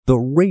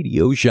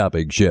Radio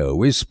Shopping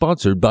Show is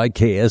sponsored by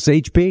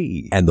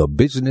KSHP and the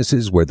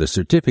businesses where the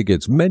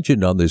certificates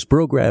mentioned on this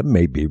program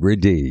may be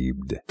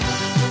redeemed.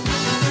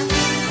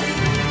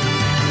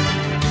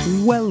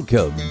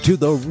 Welcome to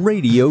the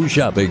Radio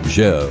Shopping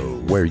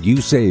Show, where you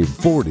save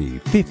 40,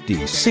 50,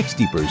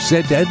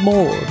 60% and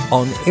more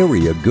on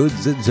area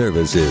goods and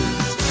services.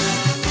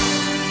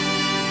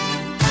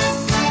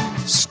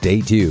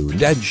 Stay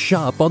tuned and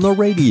shop on the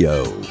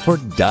radio for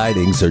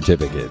dining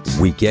certificates,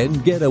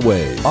 weekend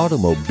getaway,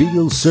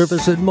 automobile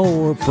service, and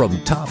more from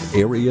top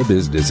area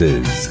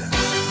businesses.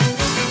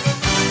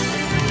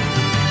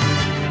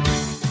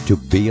 To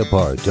be a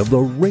part of the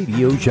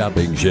Radio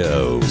Shopping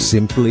Show,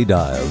 simply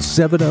dial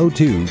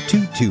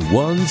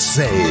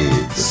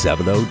 702-221-SAVE,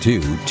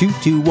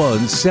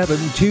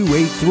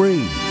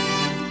 702-221-7283.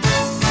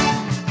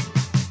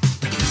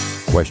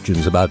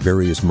 Questions about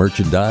various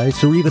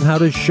merchandise or even how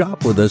to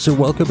shop with us are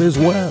welcome as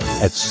well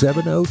at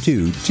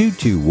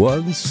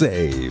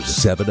 702-221-SAVE,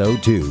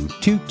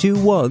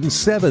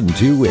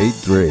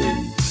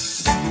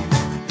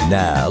 702-221-7283.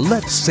 Now,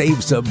 let's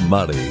save some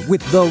money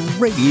with the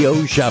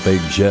Radio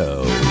Shopping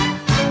Show.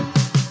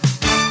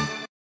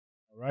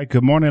 All right,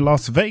 good morning,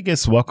 Las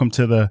Vegas. Welcome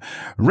to the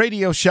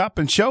Radio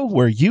Shopping Show,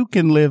 where you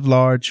can live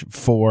large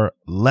for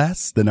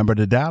less. The number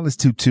to dial is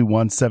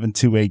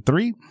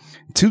 221-7283.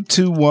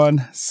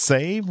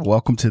 221-SAVE.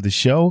 Welcome to the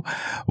show.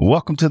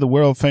 Welcome to the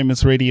world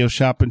famous Radio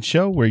Shopping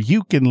Show, where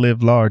you can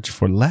live large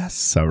for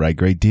less. All right,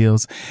 great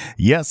deals.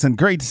 Yes, and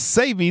great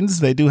savings.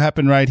 They do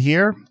happen right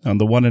here on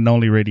the one and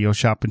only Radio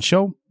Shopping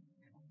Show.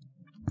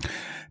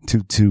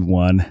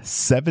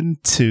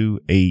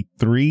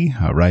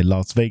 221-7283. All right,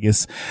 Las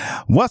Vegas.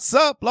 What's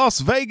up, Las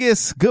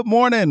Vegas? Good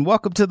morning.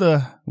 Welcome to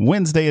the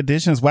Wednesday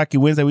edition. It's Wacky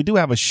Wednesday. We do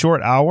have a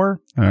short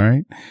hour. All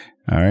right.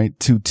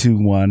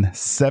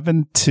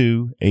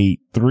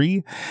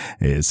 221-7283.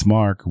 It's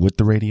Mark with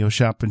the Radio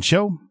Shopping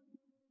Show.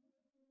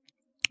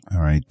 All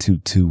right.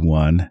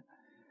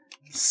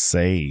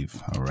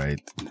 221-SAVE. All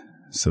right.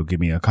 So give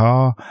me a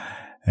call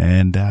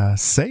and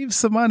save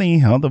some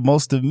money on the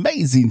most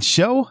amazing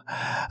show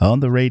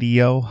on the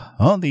radio,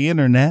 on the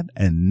internet,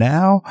 and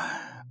now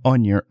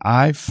on your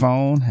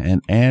iPhone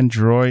and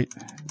Android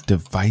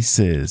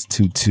devices.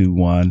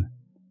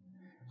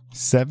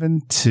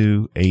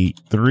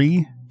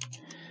 221-7283.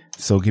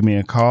 So give me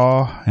a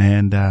call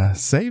and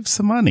save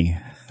some money.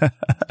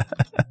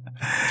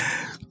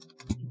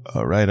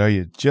 All right. Are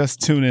you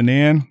just tuning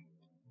in?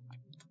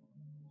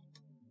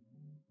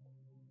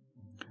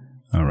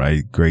 All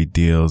right. Great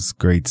deals,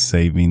 great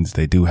savings.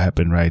 They do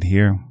happen right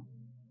here.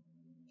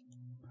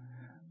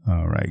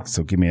 All right.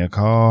 So give me a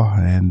call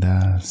and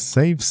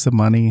save some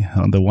money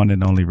on the one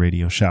and only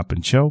Radio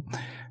Shopping Show.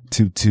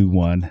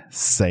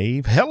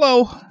 221-SAVE.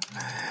 Hello.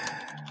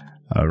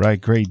 All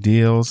right. Great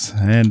deals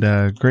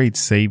and great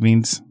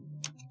savings.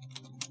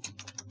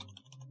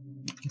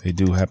 They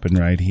do happen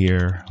right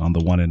here on the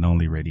one and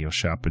only Radio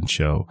Shopping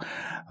Show.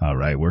 All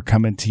right. We're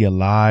coming to you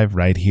live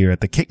right here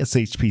at the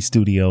KSHP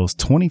Studios,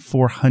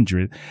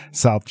 2400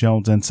 South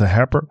Jones and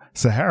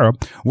Sahara.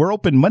 We're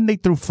open Monday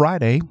through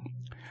Friday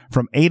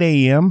from 8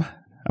 a.m.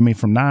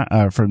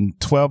 From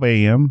 12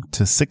 a.m.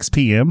 to 6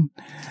 p.m.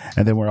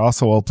 And then we're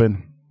also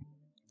open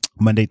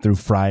Monday through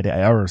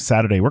Friday, or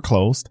Saturday we're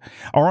closed.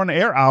 Our on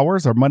air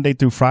hours are Monday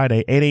through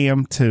Friday, 8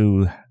 a.m.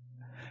 to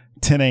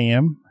 10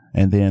 a.m.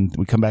 And then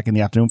we come back in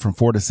the afternoon from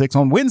 4 to 6.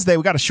 On Wednesday,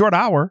 we got a short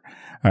hour.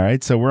 All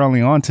right. So we're only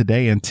on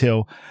today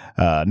until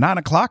 9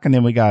 o'clock. And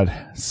then we got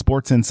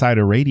Sports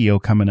Insider Radio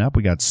coming up.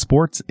 We got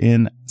Sports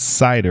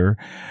Insider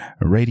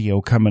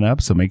Radio coming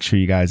up. So make sure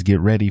you guys get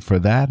ready for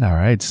that. All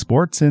right.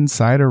 Sports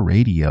Insider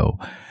Radio.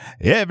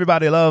 Yeah,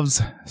 everybody loves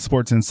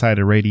Sports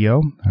Insider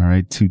Radio. All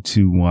right.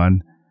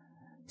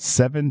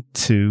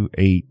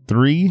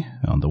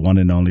 221-7283 on the one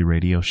and only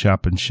Radio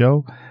Shopping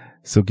Show.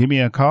 So give me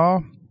a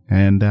call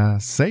and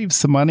save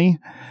some money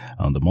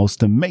on the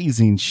most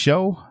amazing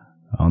show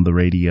on the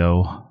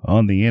radio,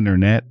 on the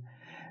internet,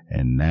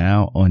 and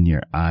now on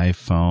your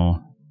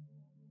iPhone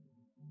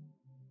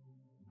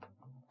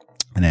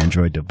and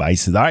Android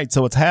devices. All right,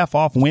 so it's half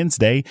off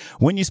Wednesday.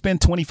 When you spend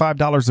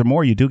 $25 or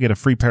more, you do get a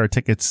free pair of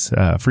tickets,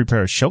 free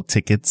pair of show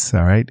tickets.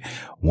 All right.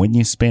 When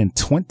you spend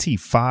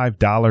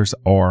 $25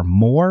 or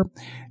more,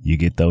 you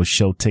get those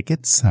show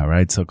tickets. All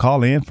right. So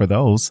call in for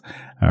those.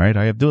 All right.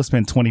 All you have to do is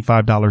spend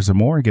 $25 or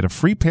more and get a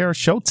free pair of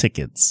show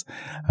tickets.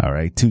 All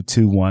right.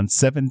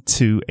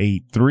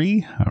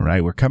 221-7283. All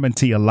right. We're coming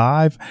to you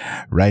live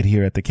right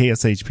here at the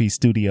KSHP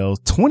Studios,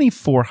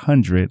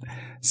 2400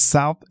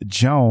 South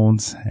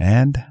Jones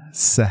and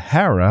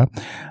Sahara.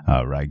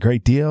 All right.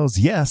 Great deals.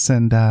 Yes.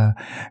 And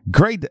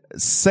great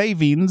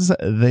savings.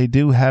 They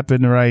do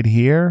happen right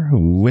here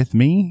with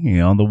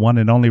me on the one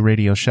and only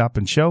Radio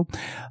Shopping Show,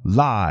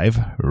 live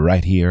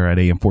right here at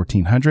AM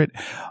 1400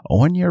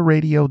 on your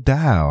radio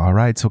dial. All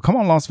right. So come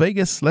on, Las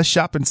Vegas. Let's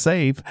shop and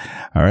save.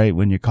 All right.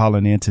 When you're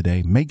calling in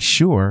today, make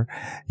sure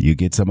you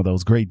get some of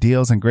those great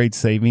deals and great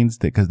savings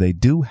because they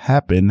do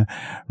happen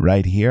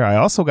right here. I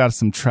also got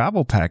some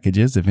travel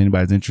packages. If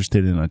anybody's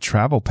interested in a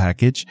travel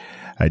package,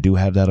 I do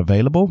have that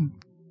available.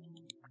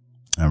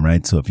 All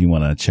right. So if you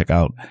want to check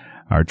out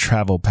our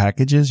travel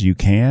packages, you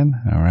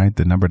can. All right.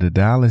 The number to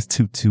dial is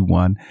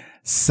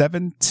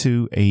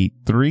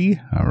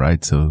 221-7283. All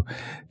right. So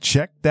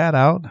check that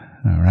out.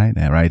 All right.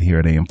 And right here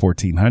at AM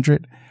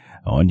 1400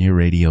 on your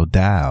radio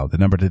dial. The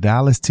number to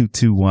dial is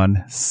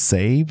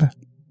 221-SAVE.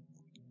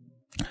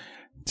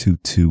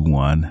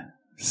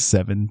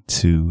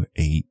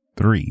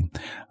 221-7283.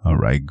 All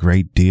right.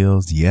 Great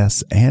deals.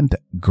 Yes. And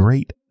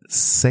great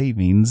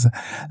savings.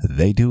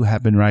 They do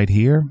happen right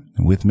here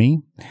with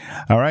me.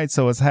 All right.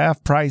 So it's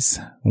Half Price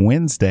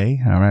Wednesday.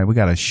 All right. We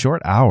got a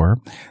short hour.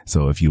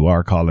 So if you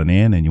are calling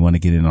in and you want to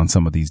get in on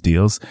some of these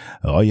deals,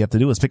 all you have to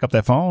do is pick up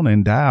that phone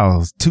and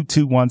dial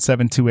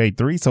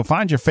 221-7283. So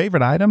find your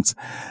favorite items.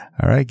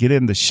 All right. Get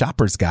in the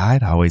shopper's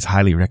guide. I always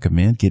highly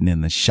recommend getting in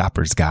the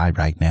shopper's guide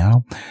right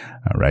now.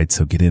 All right.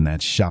 So get in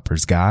that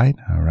shopper's guide.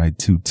 All right.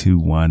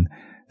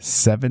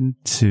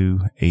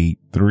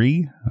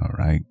 221-7283. All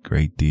right.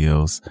 Great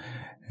deals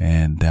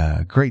and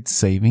great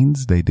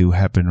savings. They do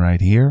happen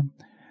right here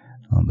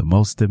on the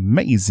most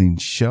amazing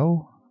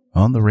show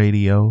on the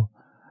radio,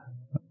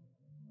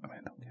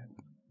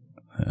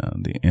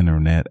 on the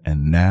internet,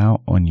 and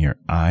now on your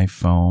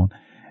iPhone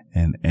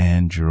and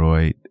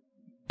Android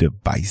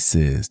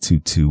devices.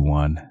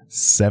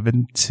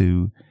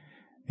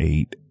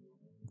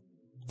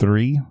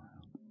 221-7283.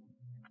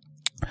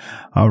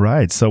 All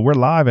right. So we're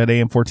live at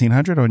AM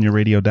 1400 on your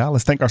radio dial.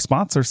 Let's thank our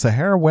sponsor.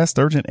 Sahara West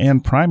Urgent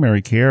and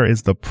Primary Care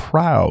is the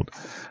proud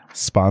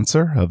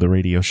sponsor of the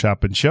Radio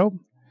Shopping Show.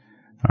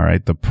 All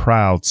right. The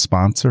proud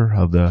sponsor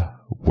of the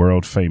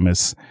world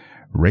famous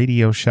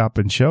Radio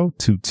Shopping Show.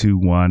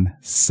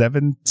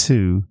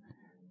 221-7283.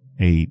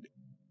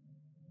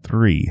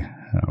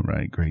 All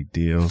right. Great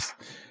deals.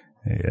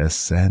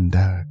 Yes. And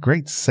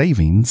great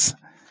savings.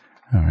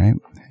 All right.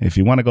 If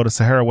you want to go to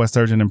Sahara West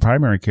Urgent and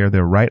Primary Care,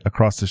 they're right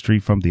across the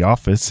street from the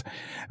office,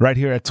 right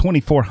here at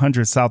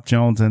 2400 South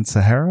Jones in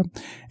Sahara.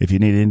 If you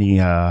need any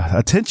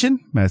attention,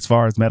 as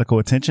far as medical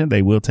attention,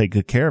 they will take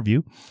good care of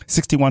you.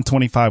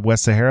 6125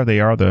 West Sahara, they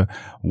are the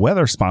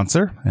weather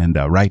sponsor. And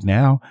right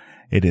now,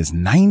 it is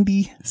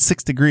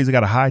 96 degrees. We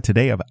got a high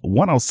today of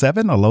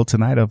 107, a low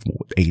tonight of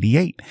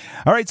 88.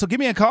 All right. So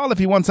give me a call if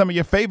you want some of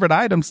your favorite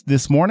items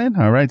this morning.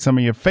 All right. Some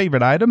of your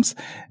favorite items.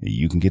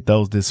 You can get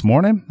those this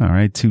morning. All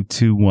right.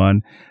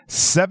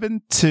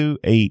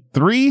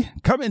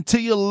 221-7283. Coming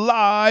to you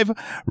live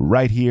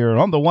right here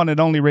on the one and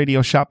only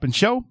Radio Shopping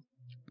Show.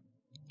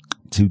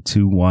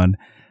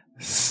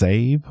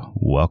 221-SAVE.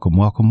 Welcome,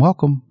 welcome,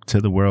 welcome to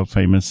the world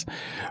famous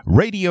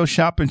Radio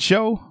Shopping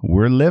Show.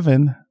 We're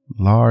living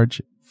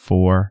large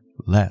for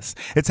less.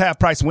 It's Half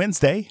Price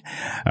Wednesday.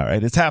 All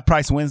right. It's Half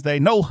Price Wednesday.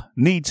 No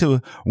need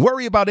to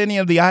worry about any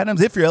of the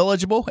items. If you're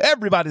eligible,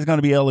 everybody's going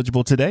to be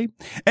eligible today.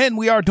 And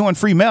we are doing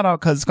free mail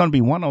out because it's going to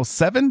be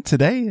 107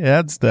 today.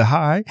 That's the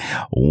high.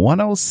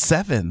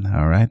 107.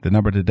 All right. The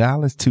number to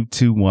dial is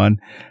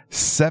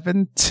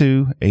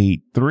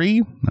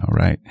 221-7283. All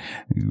right.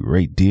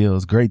 Great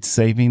deals, great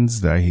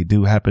savings. They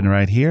do happen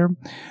right here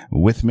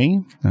with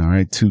me. All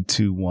right.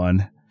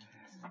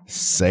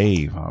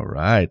 221-SAVE. All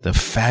right. The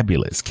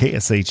fabulous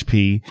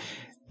KSHP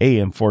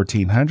AM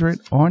 1400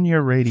 on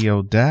your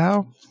radio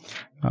dial.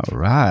 All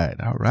right.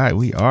 All right.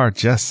 We are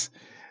just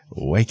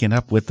waking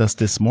up with us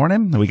this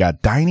morning. We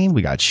got dining.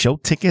 We got show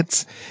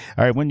tickets.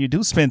 All right. When you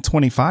do spend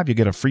 $25, you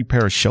get a free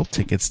pair of show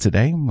tickets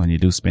today. When you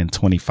do spend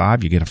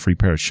 $25, you get a free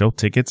pair of show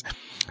tickets.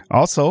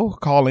 Also,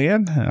 call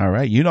in. All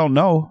right. You don't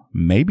know.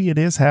 Maybe it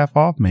is half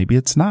off. Maybe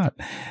it's not.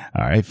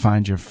 All right.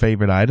 Find your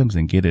favorite items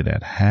and get it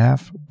at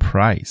half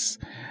price.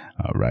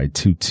 All right.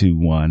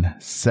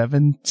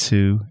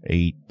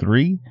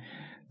 221-7283.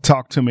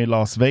 Talk to me,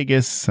 Las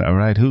Vegas. All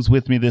right. Who's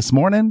with me this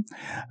morning?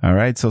 All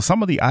right. So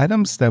some of the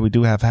items that we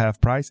do have half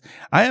price.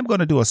 I am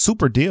going to do a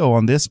super deal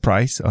on this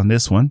price, on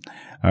this one.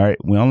 All right.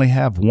 We only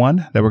have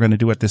one that we're going to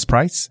do at this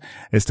price.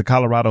 It's the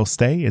Colorado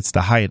stay. It's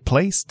the Hyatt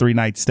Place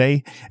 3-night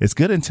stay. It's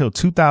good until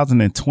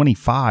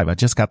 2025. I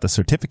just got the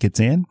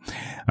certificates in.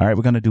 All right.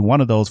 We're going to do one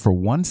of those for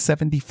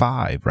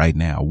 $175 right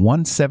now.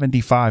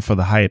 $175 for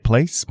the Hyatt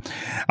Place.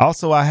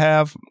 Also, I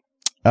have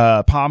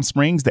Palm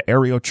Springs, the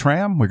Aerial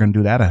Tram. We're going to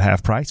do that at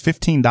half price.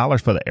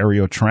 $15 for the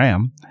Aerial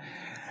Tram.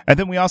 And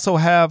then we also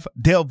have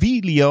Del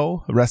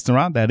Viglio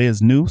restaurant. That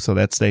is new, so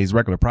that stays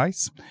regular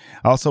price.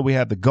 Also, we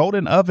have the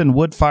Golden Oven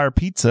Wood Fire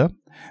Pizza,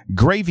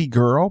 Gravy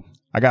Girl.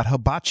 I got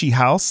Hibachi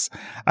House.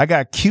 I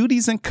got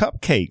Cuties and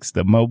Cupcakes,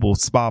 the mobile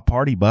spa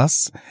party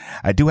bus.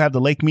 I do have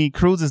the Lake Mead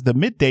Cruises, the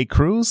midday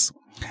cruise.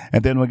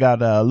 And then we got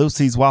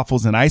Lucy's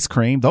Waffles and Ice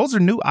Cream. Those are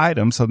new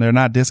items, so they're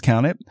not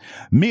discounted.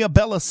 Mia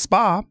Bella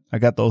Spa. I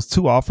got those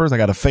two offers. I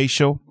got a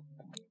facial,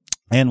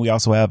 and we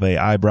also have a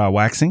eyebrow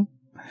waxing.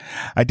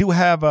 I do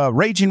have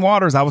Raging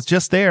Waters. I was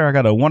just there. I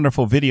got a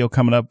wonderful video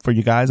coming up for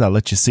you guys. I'll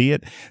let you see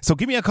it. So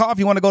give me a call if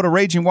you want to go to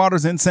Raging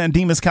Waters in San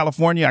Dimas,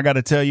 California. I got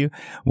to tell you,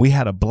 we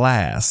had a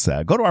blast.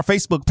 Go to our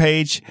Facebook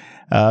page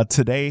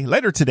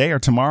later today or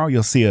tomorrow.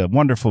 You'll see a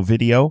wonderful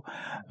video.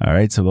 All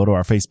right. So go to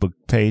our Facebook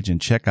page and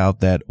check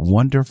out that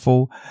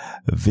wonderful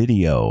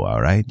video.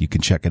 All right. You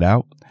can check it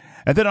out.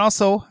 And then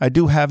also, I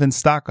do have in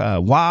stock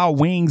Wow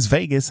Wings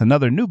Vegas,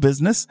 another new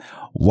business.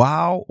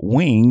 Wow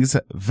Wings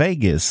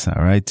Vegas.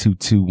 All right,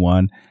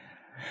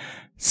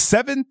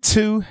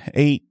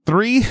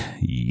 221-7283.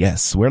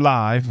 Yes, we're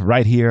live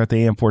right here at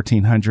the AM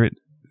 1400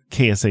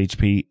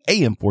 KSHP,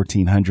 AM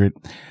 1400,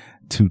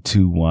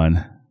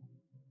 221.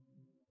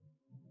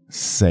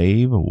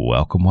 Save.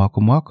 Welcome,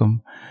 welcome,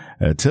 welcome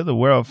to the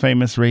world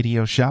famous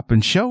radio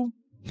shopping show.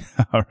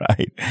 All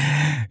right.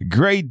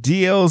 Great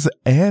deals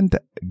and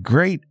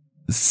great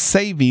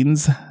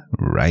savings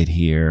right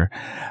here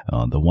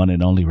on the one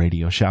and only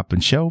radio shopping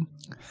show.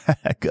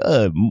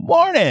 Good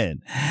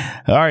morning.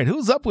 All right.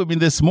 Who's up with me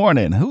this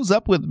morning? Who's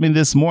up with me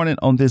this morning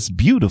on this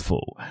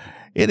beautiful?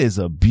 It is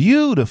a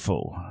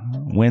beautiful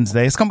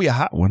Wednesday. It's going to be a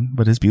hot one,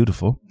 but it's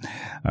beautiful.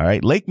 All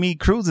right. Lake Mead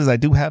Cruises. I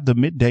do have the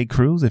midday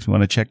cruise if you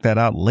want to check that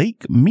out.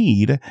 Lake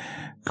Mead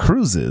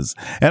Cruises.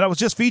 And I was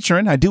just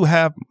featuring, I do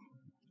have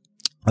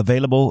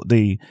available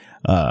the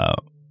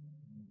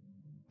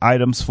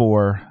items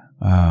for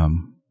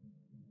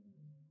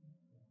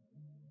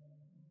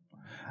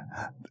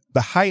the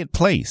Hyatt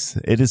Place.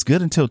 It is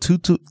good until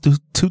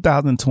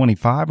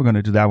 2025. We're going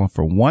to do that one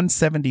for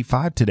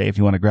 $175 today if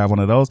you want to grab one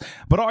of those.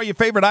 But all your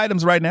favorite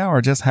items right now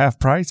are just half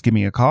price. Give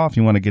me a call if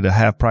you want to get a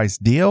half price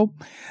deal.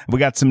 We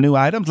got some new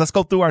items. Let's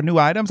go through our new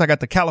items. I got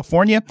the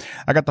California.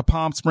 I got the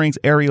Palm Springs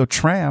Aerial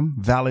Tram,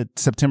 valid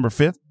September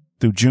 5th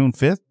through June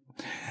 5th.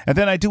 And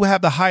then I do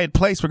have the Hyatt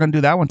Place. We're going to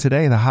do that one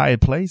today, the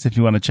Hyatt Place. If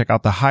you want to check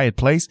out the Hyatt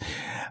Place.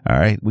 All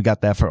right. We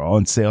got that for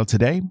on sale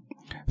today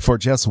for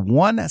just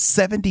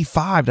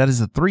 $175. That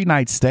is a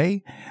 3-night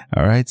stay.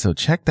 All right. So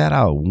check that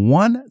out.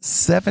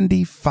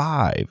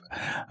 $175.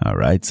 All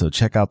right. So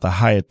check out the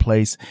Hyatt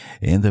Place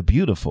in the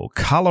beautiful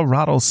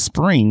Colorado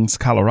Springs,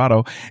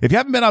 Colorado. If you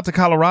haven't been out to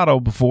Colorado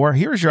before,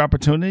 here's your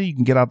opportunity. You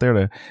can get out there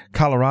to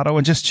Colorado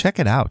and just check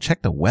it out.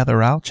 Check the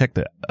weather out. Check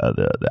the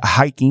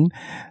hiking.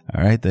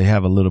 All right. They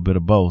have a little bit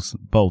of both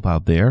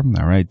out there.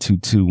 All right.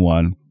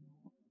 221.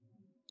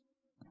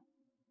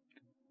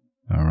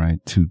 All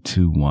right,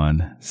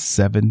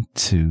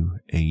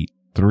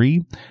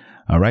 221-7283.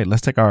 All right,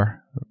 let's take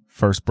our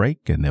first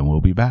break, and then we'll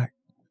be back.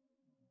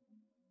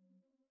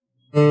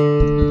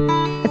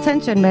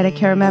 Attention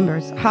Medicare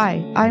members.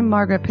 Hi, I'm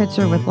Margaret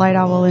Pitcher with Light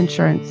Owl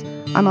Insurance.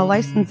 I'm a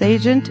licensed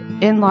agent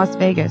in Las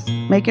Vegas.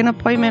 Make an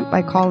appointment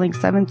by calling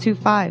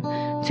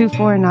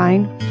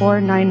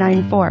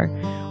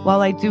 725-249-4994.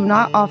 While I do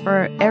not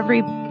offer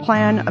every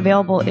plan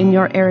available in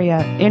your area,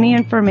 any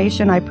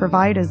information I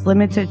provide is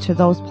limited to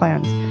those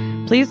plans.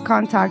 Please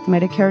contact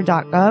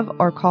Medicare.gov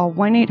or call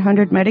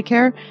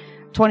 1-800-MEDICARE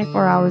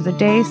 24 hours a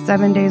day,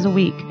 7 days a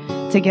week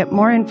to get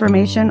more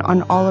information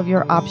on all of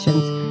your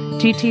options.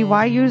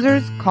 TTY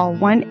users, call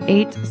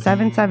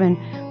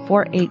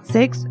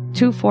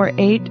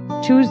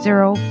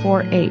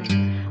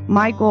 1-877-486-248-2048.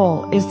 My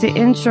goal is to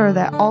ensure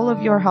that all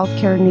of your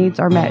healthcare needs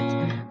are met.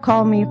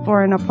 Call me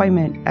for an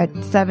appointment at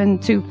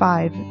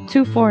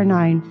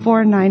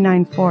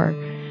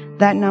 725-249-4994.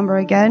 That number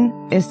again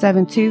is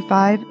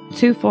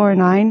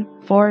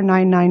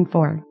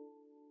 725-249-4994.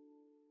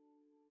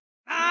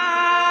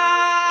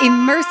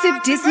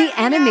 Immersive Disney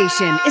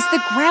animation is the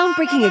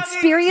groundbreaking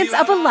experience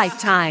of a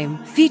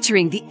lifetime,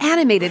 featuring the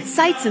animated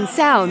sights and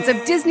sounds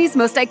of Disney's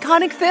most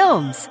iconic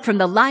films, from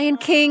The Lion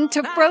King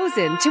to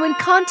Frozen to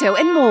Encanto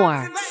and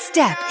more.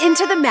 Step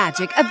into the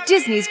magic of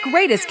Disney's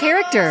greatest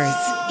characters.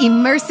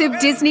 Immersive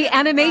Disney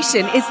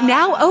animation is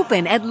now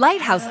open at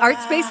Lighthouse Art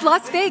Space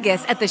Las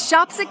Vegas at the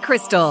Shops at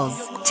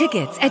Crystals.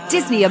 Tickets at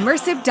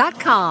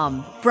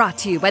DisneyImmersive.com. Brought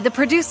to you by the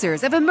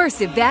producers of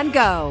Immersive Van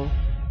Gogh.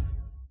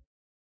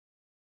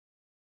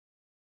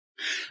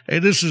 Hey,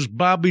 this is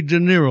Bobby De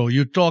Niro.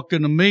 You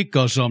talking to me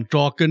because I'm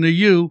talking to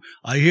you.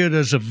 I hear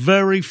there's a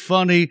very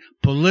funny,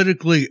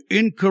 politically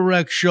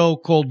incorrect show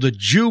called The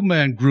Jew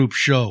Man Group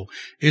Show.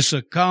 It's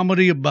a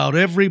comedy about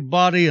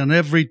everybody and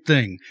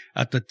everything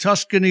at the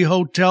Tuscany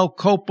Hotel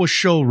Copa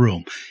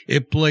Showroom.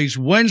 It plays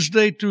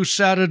Wednesday through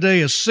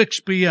Saturday at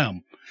 6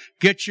 p.m.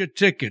 Get your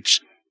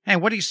tickets. Hey,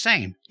 what are you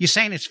saying? You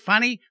saying it's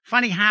funny?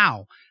 Funny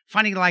how?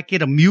 Funny like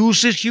it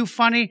amuses you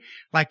funny?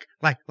 Like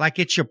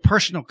it's your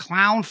personal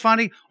clown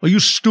funny? Are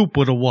you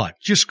stupid or what?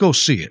 Just go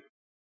see it.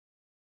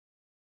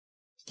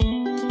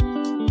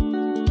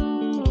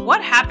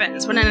 What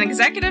happens when an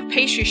executive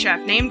pastry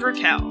chef named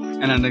Raquel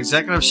and an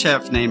executive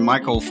chef named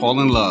Michael fall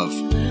in love?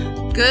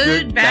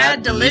 Good,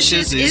 Bad,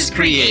 Delicious is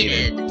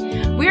created.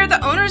 We are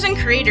the owners and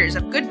creators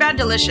of Good, Bad,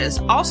 Delicious,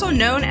 also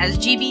known as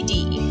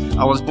GBD.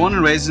 I was born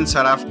and raised in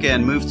South Africa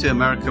and moved to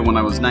America when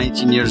I was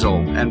 19 years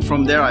old. And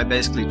from there, I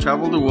basically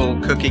traveled the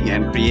world cooking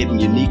and creating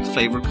unique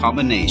flavor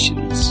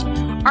combinations.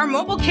 Our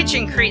mobile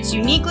kitchen creates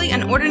uniquely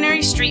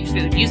unordinary street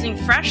food using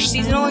fresh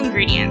seasonal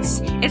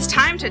ingredients. It's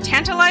time to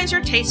tantalize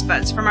your taste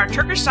buds, from our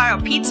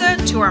Turkish-style pizza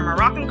to our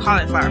Moroccan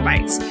cauliflower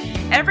bites.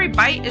 Every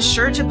bite is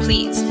sure to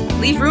please.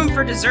 Leave room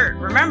for dessert.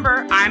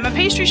 Remember, I'm a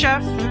pastry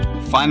chef.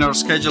 Find our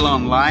schedule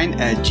online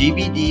at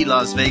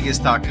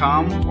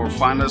gbdlasvegas.com or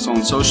find us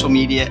on social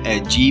media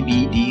at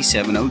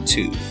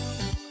gbd702.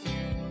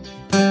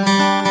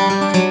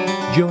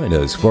 Join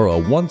us for a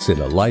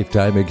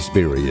once-in-a-lifetime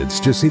experience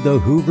to see the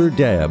Hoover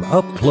Dam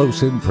up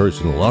close and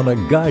personal on a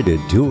guided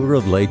tour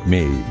of Lake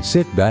Mead.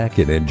 Sit back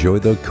and enjoy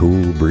the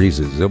cool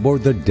breezes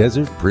aboard the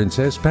Desert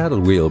Princess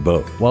paddle wheel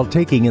boat while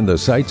taking in the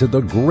sights of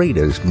the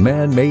greatest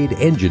man-made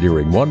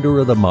engineering wonder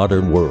of the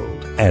modern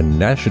world and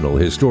National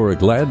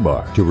Historic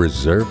Landmark. To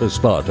reserve a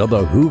spot on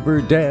the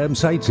Hoover Dam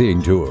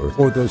Sightseeing Tour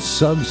or the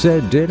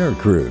Sunset Dinner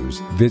Cruise,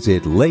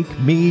 visit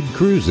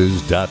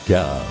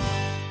LakeMeadCruises.com.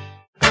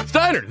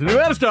 Steiner's, the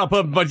Nevada-style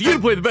pub, invites you to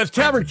play the best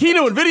tavern,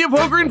 keno, and video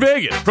poker in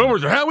Vegas.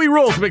 Promos are how we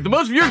roll, so make the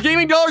most of your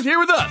gaming dollars here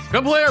with us.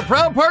 Come play our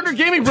proud partner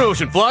gaming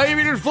promotion, Fly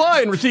Aviators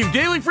Fly, and receive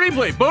daily free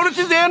play,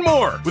 bonuses, and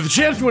more. With a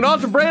chance to win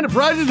awesome branded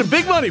prizes and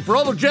big money for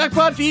all the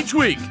jackpots each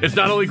week. It's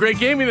not only great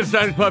gaming that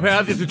Steiner's Pub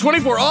has, it's the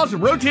 24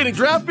 awesome rotating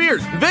draft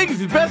beers, and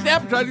Vegas' best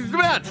appetizers to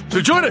match.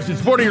 So join us in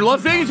supporting your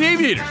Las Vegas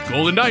Aviators,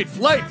 Golden Knights,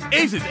 Lights,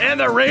 Aces, and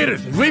the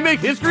Raiders as we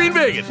make history in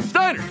Vegas.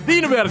 Steiner's, the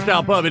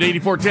Nevada-style pub at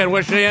 8410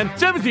 West Cheyenne,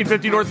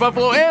 1750 North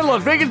Buffalo, and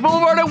Las Vegas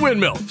Boulevard at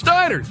Windmill.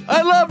 Steiner's,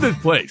 I love this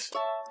place.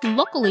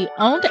 Locally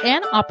owned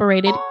and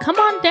operated, come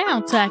on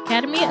down to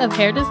Academy of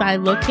Hair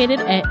Design located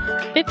at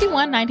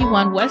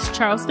 5191 West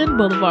Charleston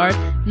Boulevard,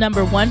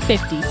 number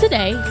 150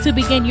 today to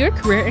begin your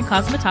career in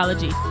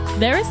cosmetology.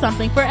 There is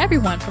something for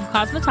everyone from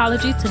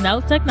cosmetology to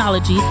nail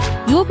technology.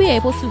 You will be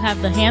able to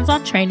have the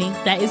hands-on training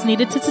that is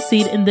needed to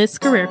succeed in this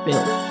career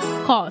field.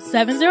 Call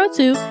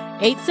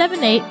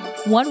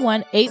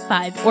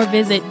 702-878-1185 or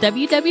visit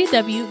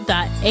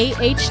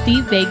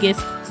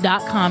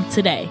www.ahdvegas.com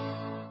today.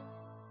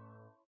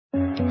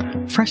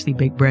 Freshly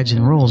baked breads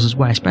and rolls is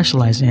what I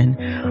specialize in,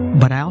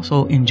 but I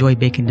also enjoy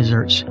baking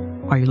desserts.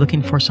 Are you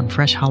looking for some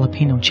fresh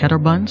jalapeno cheddar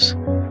buns?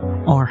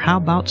 Or how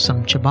about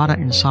some ciabatta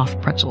and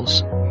soft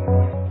pretzels?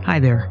 Hi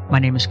there, my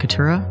name is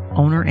Katura,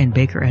 owner and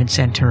baker at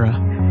Santura.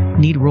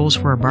 Need rolls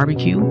for a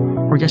barbecue?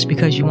 Or just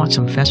because you want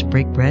some fresh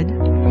baked bread?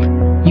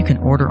 You can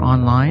order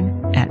online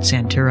at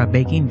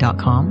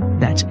santurabaking.com.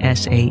 That's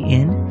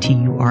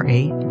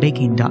SANTURA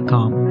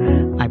baking.com.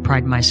 I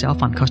pride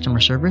myself on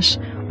customer service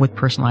with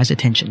personalized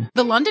attention.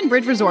 The London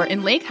Bridge Resort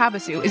in Lake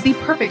Havasu is the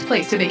perfect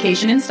place to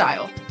vacation in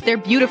style. Their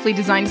beautifully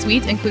designed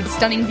suites include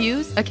stunning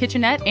views, a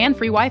kitchenette, and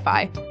free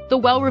Wi-Fi. The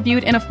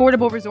well-reviewed and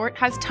affordable resort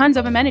has tons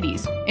of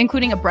amenities,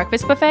 including a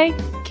breakfast buffet,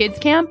 kids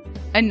camp,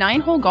 a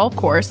 9-hole golf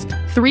course,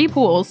 3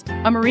 pools,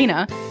 a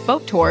marina,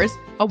 boat tours,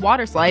 a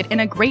water slide,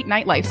 and a great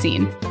nightlife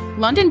scene.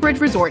 London Bridge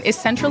Resort is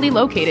centrally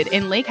located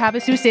in Lake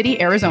Havasu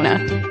City, Arizona.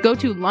 Go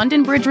to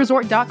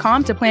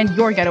londonbridgeresort.com to plan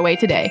your getaway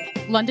today.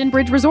 London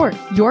Bridge Resort,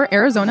 your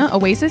Arizona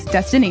oasis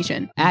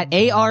destination. At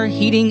AR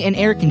Heating and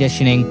Air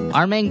Conditioning,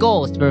 our main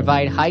goal is to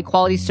provide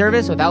high-quality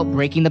service without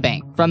breaking the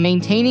bank. From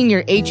maintaining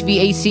your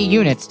HVAC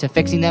units to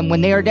fixing them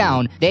when they are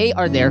down, they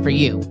are there for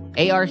you.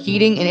 AR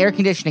Heating and Air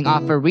Conditioning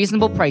offer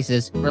reasonable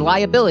prices,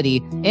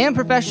 reliability, and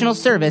professional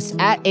service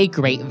at a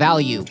great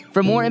value.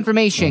 For more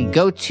information,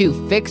 go to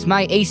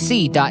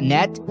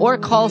fixmyac.net or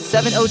call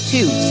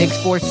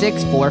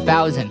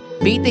 702-646-4000.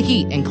 Beat the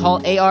heat and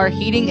call AR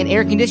Heating and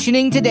Air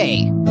Conditioning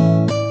today.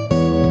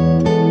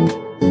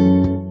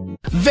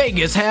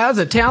 Vegas has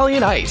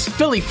Italian Ice.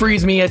 Philly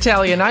Freeze Me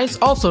Italian Ice,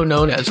 also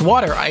known as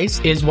water ice,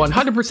 is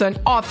 100%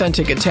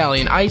 authentic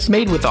Italian ice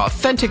made with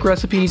authentic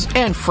recipes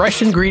and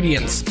fresh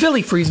ingredients.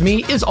 Philly Freeze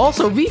Me is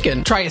also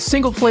vegan. Try a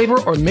single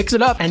flavor or mix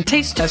it up and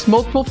taste test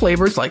multiple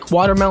flavors like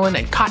watermelon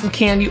and cotton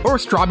candy or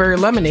strawberry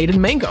lemonade and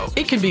mango.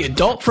 It can be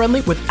adult friendly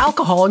with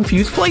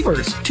alcohol-infused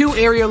flavors. 2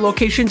 area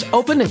locations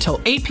open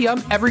until 8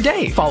 p.m. every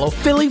day. Follow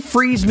Philly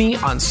Freeze Me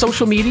on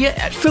social media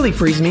at Philly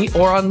Freeze Me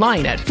or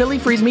online at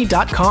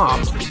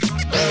phillyfreezeme.com.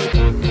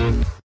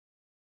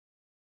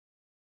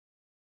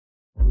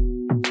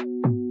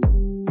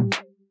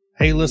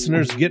 Hey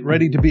listeners, get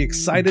ready to be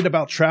excited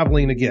about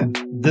traveling again.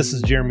 This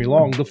is Jeremy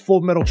Long, the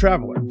Full Metal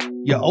Traveler.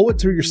 You owe it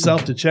to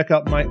yourself to check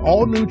out my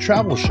all-new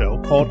travel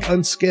show called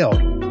Unscaled,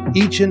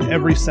 each and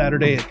every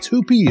Saturday at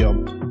 2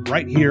 p.m.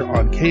 right here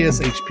on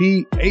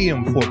KSHP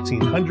AM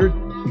 1400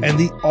 and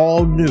the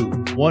all-new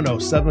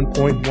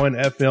 107.1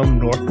 FM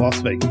North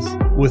Las Vegas.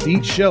 With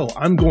each show,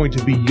 I'm going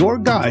to be your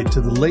guide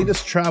to the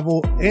latest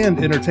travel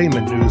and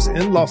entertainment news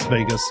in Las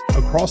Vegas,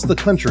 across the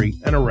country,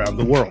 and around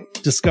the world.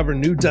 Discover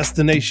new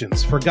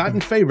destinations,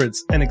 forgotten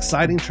favorites, and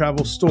exciting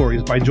travel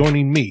stories by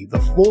joining me, the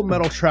Full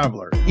Metal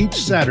Traveler, each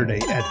Saturday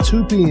at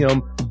 2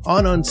 p.m.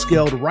 on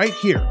Unscaled right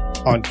here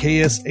on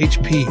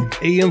KSHP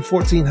AM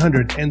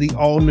 1400 and the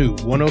all-new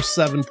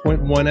 107.1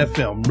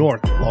 FM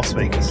North Las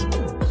Vegas.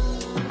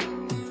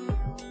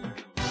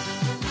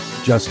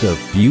 Just a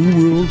few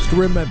rules to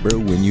remember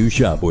when you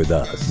shop with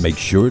us. Make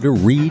sure to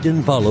read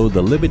and follow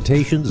the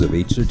limitations of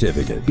each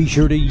certificate. Be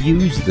sure to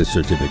use the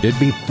certificate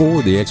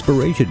before the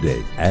expiration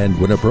date. And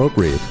when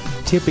appropriate,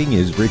 tipping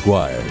is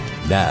required.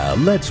 Now,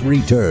 let's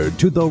return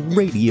to the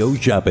Radio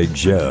Shopping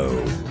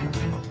Show.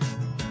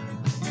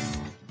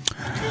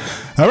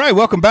 All right,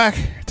 welcome back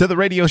to the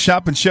Radio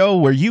Shopping Show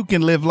where you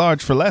can live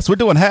large for less. We're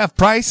doing half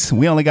price.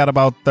 We only got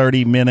about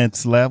 30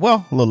 minutes left.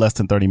 Well, a little less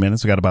than 30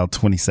 minutes. We got about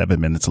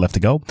 27 minutes left to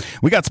go.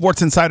 We got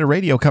Sports Insider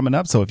Radio coming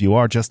up. So if you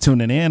are just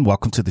tuning in,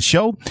 welcome to the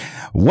show.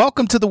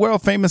 Welcome to the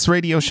world famous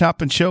Radio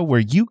Shopping Show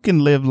where you can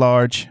live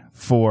large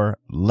for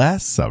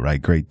less. All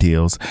right. Great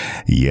deals.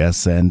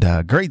 Yes.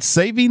 And great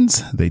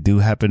savings. They do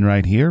happen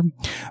right here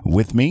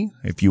with me.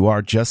 If you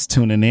are just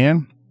tuning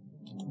in,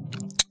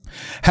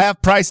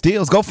 half price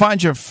deals. Go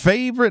find your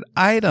favorite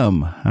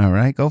item. All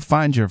right. Go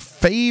find your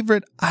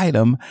favorite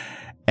item.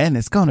 And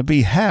it's going to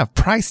be half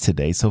price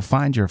today. So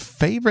find your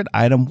favorite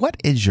item. What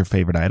is your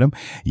favorite item?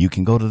 You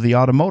can go to the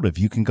automotive.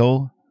 You can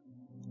go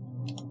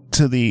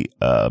to the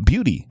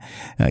beauty.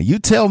 You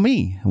tell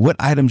me what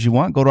items you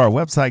want. Go to our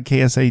website,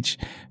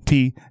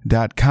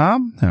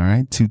 kshp.com. All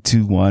right.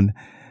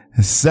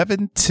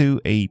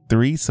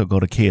 221-7283. So go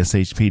to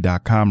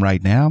kshp.com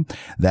right now.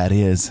 That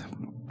is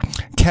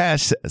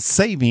cash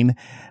saving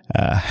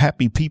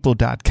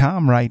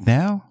happypeople.com right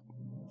now.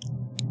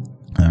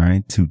 All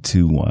right,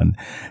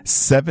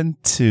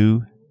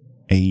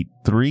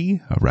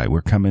 221-7283. All right,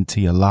 we're coming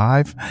to you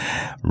live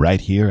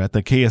right here at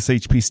the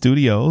KSHP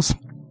studios.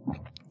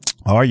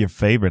 Are your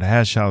favorite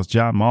Hash House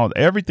John Mull.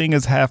 Everything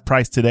is half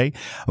price today,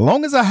 as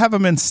long as I have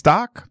them in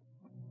stock.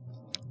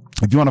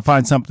 If you want to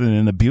find something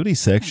in the beauty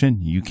section,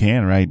 you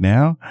can right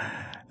now.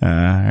 All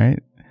right.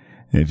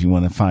 If you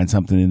want to find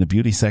something in the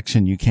beauty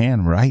section, you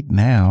can right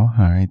now.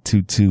 All right.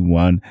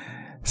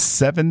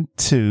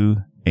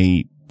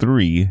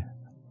 221-7283.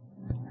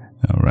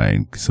 All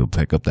right. So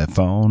pick up that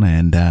phone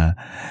and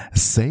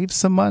save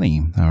some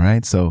money. All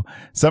right. So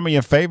some of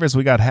your favorites,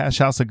 we got Hash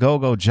House A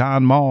Go-Go,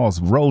 John Mull's,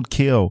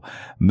 Roadkill,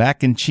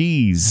 Mac and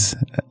Cheese.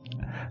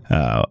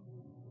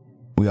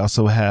 We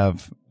also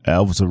have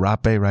Elvis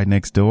Arape right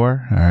next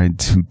door. All right.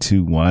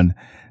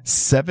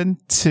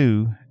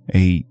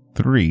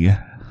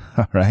 221-7283.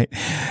 All right.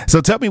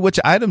 So tell me which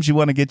items you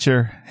want to get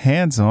your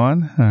hands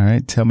on. All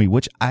right. Tell me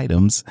which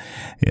items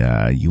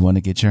you want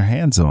to get your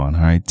hands on.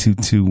 All right.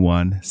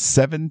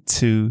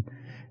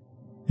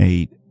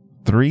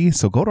 221-7283.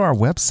 So go to our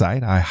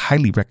website. I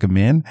highly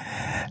recommend.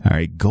 All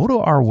right. Go to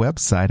our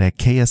website at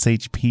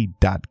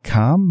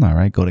kshp.com. All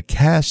right. Go to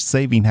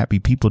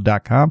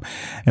cashsavinghappypeople.com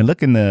and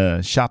look in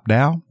the shop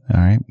now.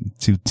 All right.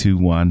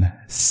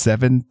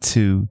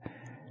 221-7283.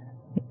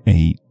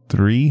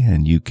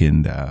 And you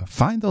can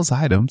find those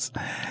items.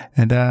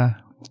 And all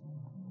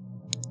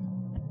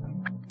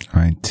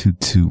right,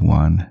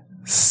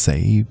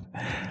 221-SAVE.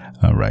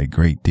 All right,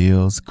 great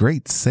deals,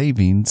 great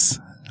savings.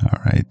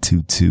 All right,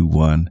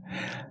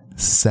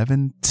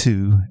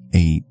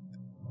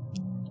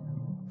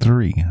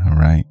 221-7283. All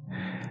right.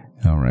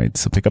 All right.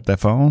 So pick up that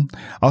phone.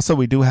 Also,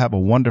 we do have a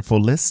wonderful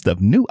list of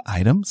new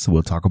items.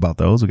 We'll talk about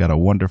those. We got a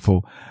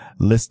wonderful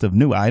list of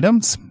new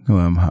items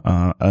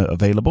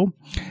available.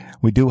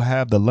 We do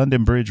have the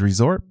London Bridge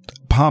Resort,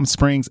 Palm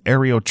Springs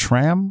Aerial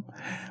Tram.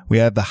 We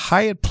have the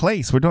Hyatt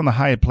Place. We're doing the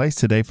Hyatt Place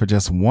today for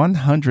just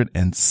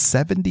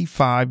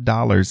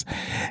 $175.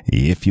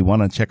 If you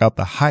want to check out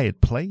the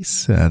Hyatt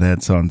Place,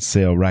 that's on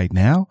sale right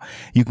now.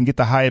 You can get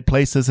the Hyatt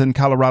Places in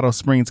Colorado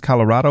Springs,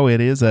 Colorado.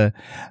 It is a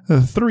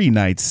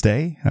 3-night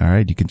stay. All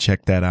right. You can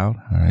check that out.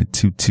 All right.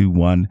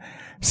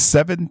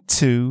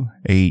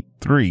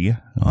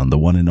 221-7283 on the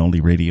one and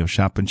only Radio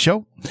Shopping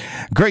Show.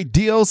 Great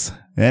deals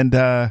and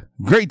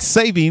great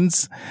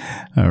savings.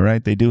 All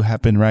right. They do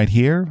happen right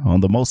here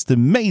on the most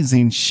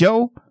amazing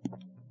show.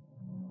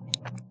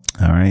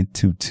 All right.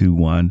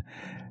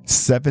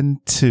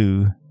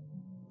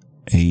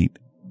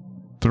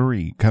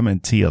 221-7283 coming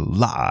to you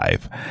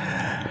live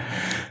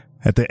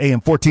at the AM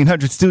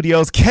 1400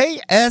 studios,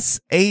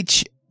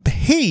 KSHP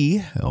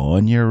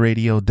on your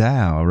radio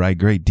dial. All right.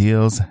 Great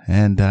deals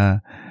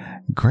and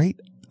great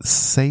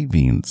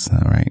savings.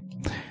 All right.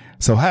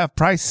 So half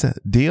price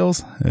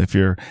deals. If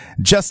you're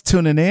just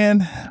tuning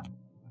in,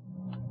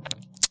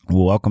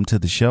 welcome to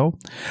the show.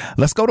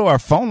 Let's go to our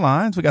phone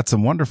lines. We got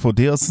some wonderful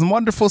deals, some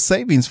wonderful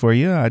savings for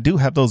you. I do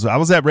have those. I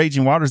was at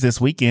Raging Waters this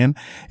weekend.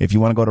 If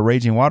you want to go to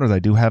Raging Waters, I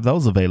do have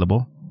those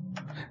available.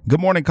 Good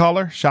morning,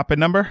 caller. Shopping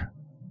number.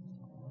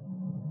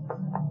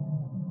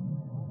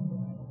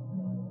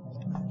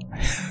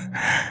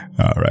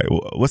 All right.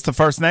 What's the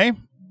first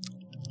name?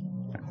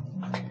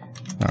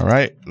 All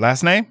right.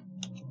 Last name?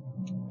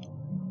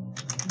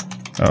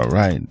 All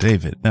right.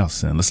 David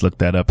Nelson. Let's look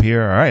that up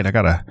here. All right.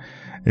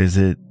 Is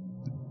it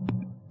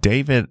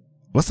David?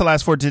 What's the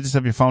last 4 digits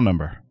of your phone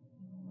number?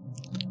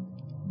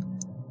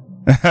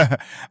 All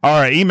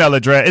right. Email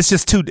address.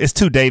 It's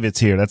two Davids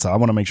here. That's all. I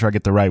want to make sure I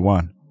get the right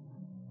one.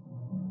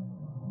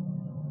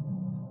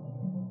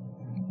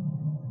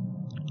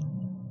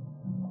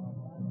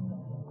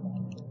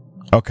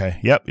 Okay.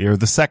 Yep. You're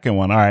the second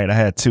one. All right. I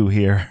had 2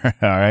 here.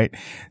 All right.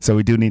 So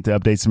we do need to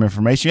update some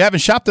information. You haven't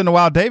shopped in a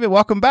while, David.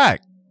 Welcome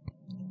back.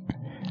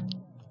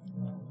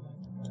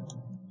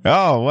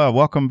 Oh, well,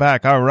 welcome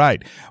back. All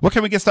right. What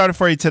can we get started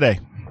for you today?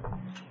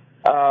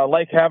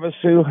 Lake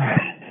Havasu.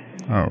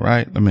 All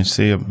right. Let me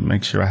see.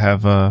 Make sure I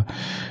have the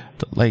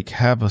Lake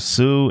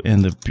Havasu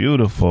in the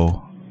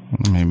beautiful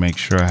Let me make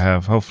sure I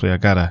have, hopefully I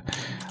got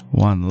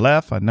one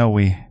left. I know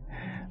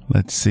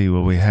let's see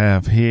what we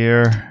have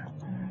here.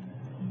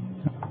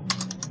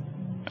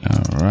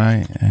 All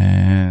right.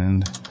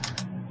 And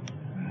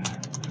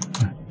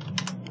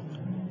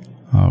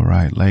all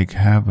right, Lake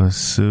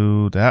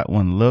Havasu. That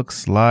one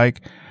looks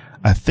like,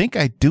 I think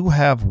I do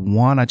have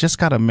one. I just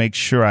got to make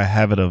sure I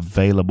have it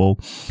available.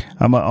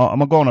 I'm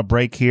gonna go on a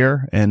break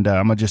here, and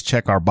I'm gonna just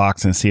check our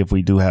box and see if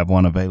we do have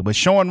one available. It's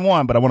showing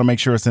one, but I want to make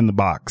sure it's in the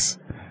box.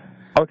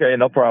 Okay,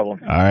 no problem.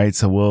 All right,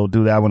 so we'll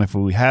do that one if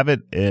we have it.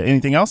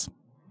 Anything else?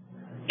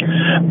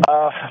 Like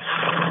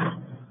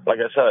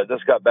I said, I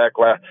just got back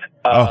last.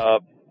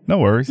 No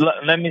worries.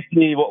 Let me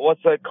see.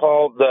 What's that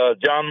called?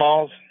 John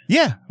Malls?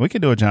 Yeah, we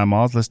can do a John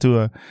Malls. Let's do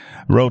a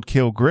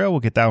Roadkill Grill.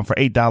 We'll get that one for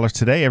 $8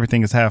 today.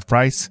 Everything is half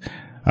price.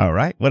 All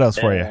right. What else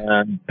for you?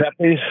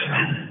 Pepe's.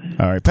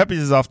 All right. Pepe's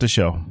is off the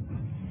show.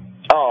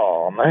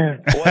 Oh,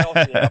 man. What else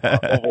do you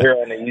have over here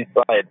on the east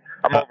side?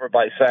 I'm over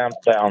by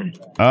Samstown.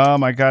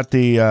 I got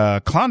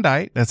the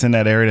Klondike that's in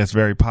that area that's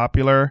very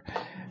popular.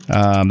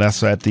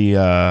 That's at the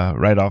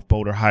right off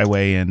Boulder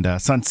Highway and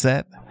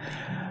Sunset.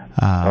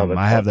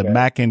 I have the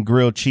Mac and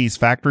Grill Cheese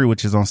Factory,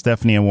 which is on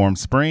Stephanie and Warm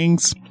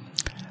Springs.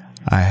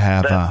 I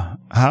have, The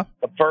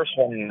first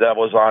one that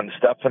was on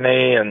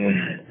Stephanie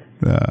and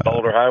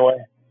Boulder Highway?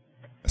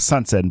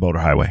 Sunset and Boulder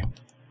Highway.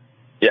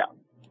 Yeah.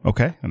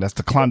 Okay. And that's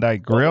the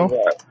Klondike Grill.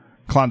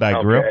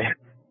 Klondike Grill.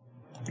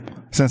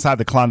 It's inside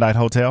the Klondike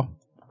Hotel.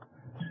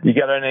 You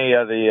got any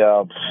of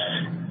the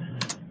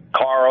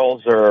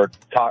Carl's or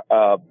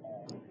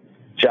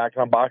Jack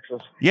in the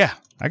Boxes? Yeah.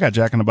 I got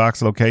Jack in the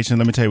Box location.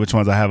 Let me tell you which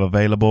ones I have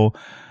available.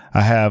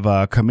 I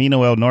have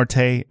Camino El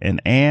Norte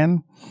in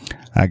Ann.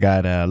 I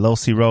got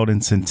Losi Road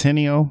in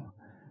Centennial.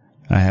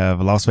 I have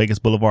Las Vegas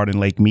Boulevard in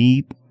Lake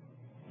Mead.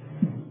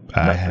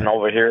 Nothing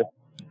over here.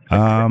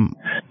 Yeah,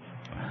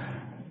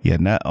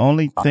 the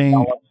only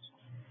thing,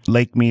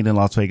 Lake Mead and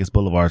Las Vegas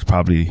Boulevard is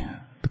probably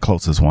the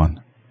closest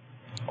one.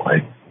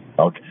 Okay.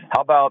 How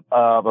about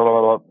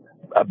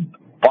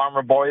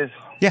Farmer Boys?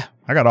 Yeah,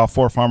 I got all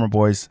 4 Farmer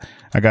Boys.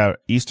 I got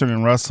Eastern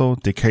and Russell,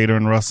 Decatur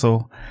and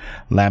Russell,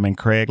 Lamb and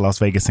Craig, Las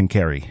Vegas and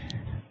Cary.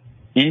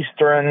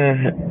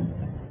 Eastern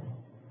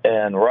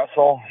and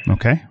Russell.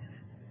 Okay.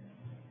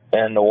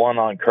 And the one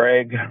on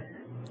Craig.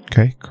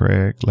 Okay,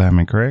 Craig, Lamb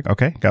and Craig.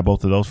 Okay, got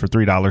both of those for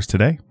 $3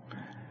 today.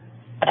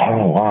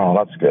 Oh, wow,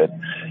 that's good.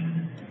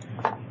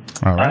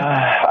 All right.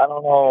 I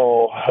don't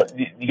know.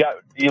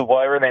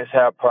 Everything's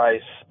half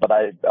price, but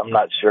I'm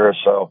not sure.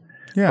 So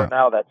for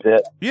now, that's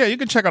it. Yeah, you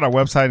can check out our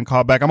website and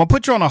call back. I'm gonna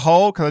put you on a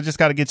hold because I just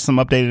got to get some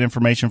updated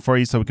information for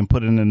you so we can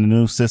put it in the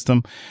new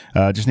system.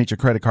 Just need your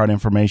credit card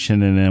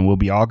information, and then we'll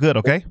be all good.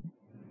 Okay.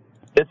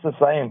 It's the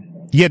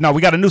same. Yeah, no,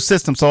 we got a new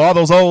system, so all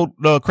those old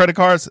credit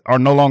cards are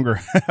no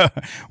longer.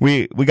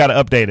 we got to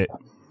update it.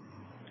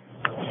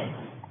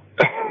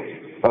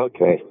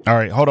 Okay. All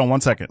right, hold on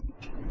 1 second.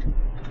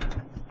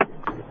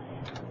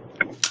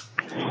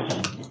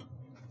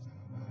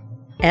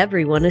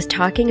 Everyone is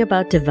talking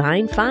about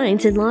Divine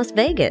Finds in Las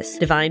Vegas.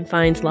 Divine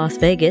Finds Las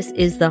Vegas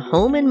is the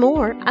Home and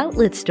More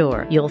outlet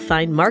store. You'll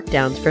find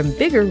markdowns from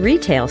bigger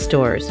retail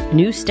stores.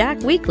 New stack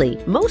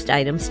weekly. Most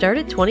items start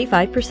at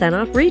 25%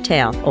 off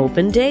retail.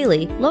 Open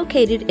daily.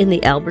 Located in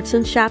the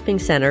Albertson Shopping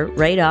Center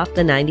right off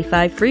the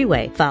 95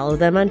 freeway. Follow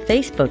them on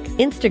Facebook,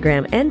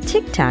 Instagram, and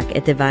TikTok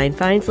at Divine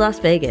Finds Las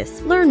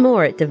Vegas. Learn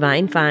more at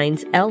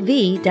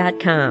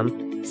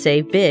DivineFindsLV.com.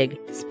 Save big,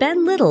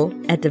 spend little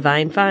at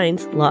Divine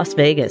Finds Las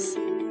Vegas.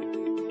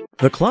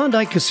 The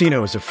Klondike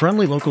Casino is a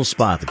friendly local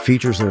spot that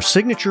features their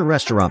signature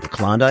restaurant, the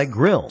Klondike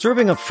Grill,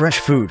 serving up fresh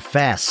food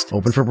fast.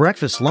 Open for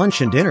breakfast,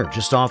 lunch, and dinner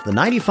just off the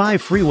 95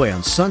 freeway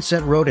on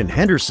Sunset Road in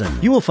Henderson.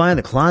 You will find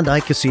the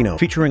Klondike Casino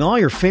featuring all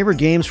your favorite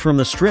games from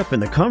the Strip in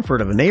the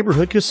comfort of a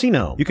neighborhood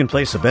casino. You can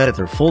place a bet at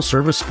their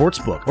full-service sports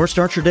book or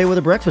start your day with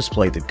a breakfast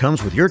plate that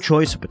comes with your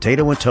choice of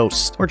potato and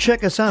toast. Or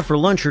check us out for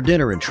lunch or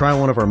dinner and try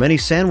one of our many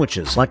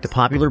sandwiches like the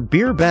popular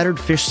beer-battered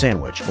fish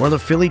sandwich or the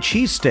Philly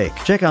cheesesteak.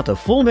 Check out the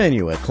full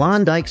menu at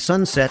KlondikeSunset.com.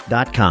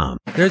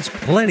 There's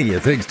plenty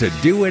of things to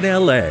do in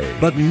LA,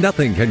 but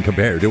nothing can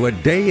compare to a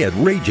day at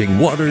Raging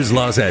Waters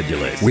Los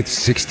Angeles. With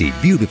 60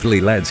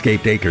 beautifully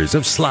landscaped acres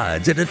of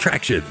slides and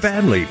attractions,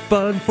 family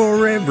fun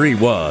for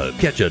everyone.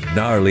 Catch a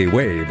gnarly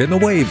wave in the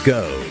Wave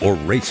Go, or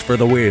race for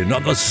the win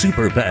on the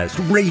super fast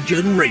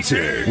Raging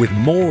Racer. With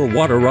more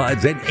water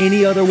rides than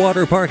any other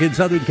water park in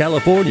Southern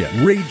California,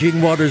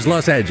 Raging Waters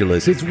Los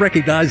Angeles is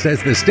recognized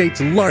as the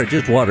state's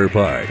largest water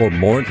park. For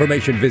more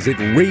information, visit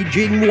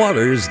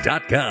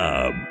RagingWaters.com.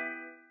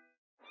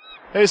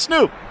 Hey,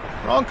 Snoop,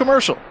 wrong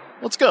commercial.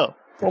 Let's go.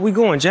 Where we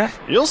going, Jack?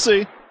 You'll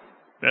see.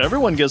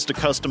 Everyone gets to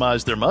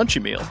customize their munchie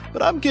meal,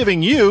 but I'm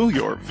giving you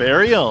your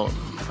very own.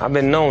 I've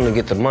been known to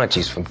get the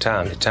munchies from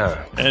time to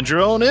time. And your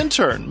own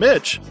intern,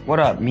 Mitch. What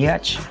up,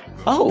 Miach?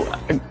 Oh,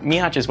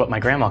 Miach is what my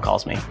grandma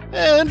calls me.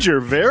 And your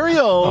very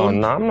own. Oh,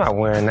 no, I'm not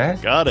wearing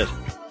that. Got it.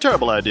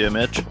 Terrible idea,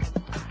 Mitch.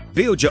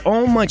 Build your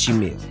own munchie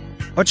meal,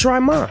 or try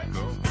mine.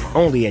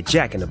 Only at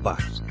Jack in the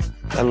Box.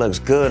 That looks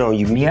good on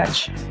you,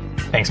 Miach.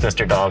 Thanks,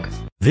 Mr. Dog.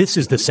 This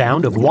is the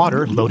sound of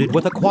water loaded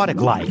with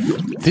aquatic life.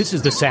 This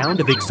is the sound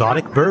of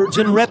exotic birds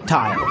and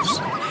reptiles.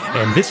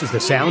 And this is the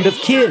sound of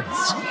kids.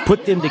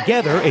 Put them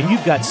together and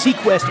you've got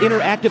SeaQuest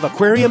Interactive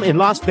Aquarium in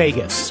Las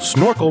Vegas.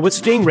 Snorkel with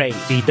stingrays,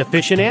 feed the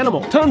fish and animal,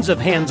 tons of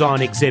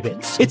hands-on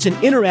exhibits. It's an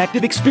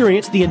interactive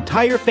experience the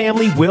entire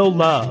family will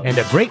love. And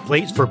a great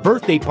place for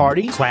birthday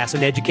parties, class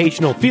and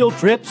educational field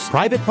trips,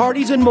 private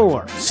parties, and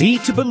more. See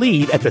to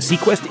believe at the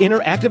SeaQuest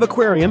Interactive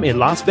Aquarium in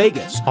Las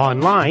Vegas.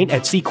 Online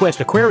at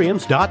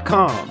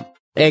SeaQuestAquariums.com.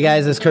 Hey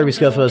guys, it's Kirby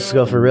Schofield,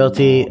 Schofield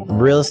Realty.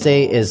 Real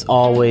estate is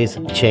always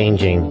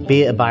changing.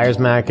 Be it a buyer's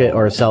market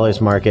or a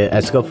seller's market,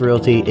 at Schofield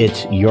Realty,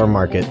 it's your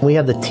market. We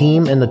have the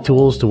team and the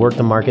tools to work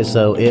the market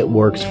so it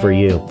works for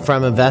you.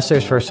 From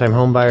investors, first-time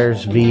home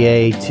buyers,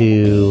 VA,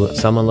 to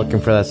someone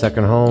looking for that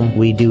second home,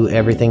 we do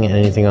everything and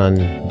anything on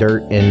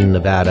dirt in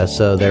Nevada,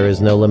 so there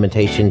is no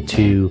limitation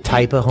to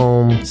type of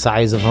home,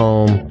 size of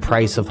home,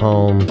 price of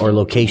home, or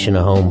location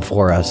of home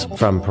for us.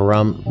 From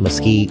Pahrump,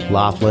 Mesquite,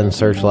 Laughlin,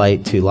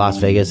 Searchlight, to Las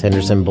Vegas,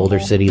 Henderson, Boulder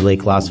City,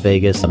 Lake Las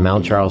Vegas,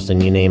 Mount Charleston,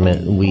 you name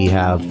it, we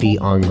have feet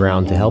on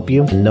ground to help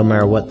you. And no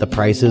matter what the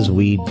price is,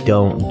 we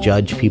don't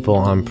judge people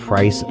on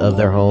price of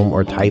their home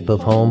or type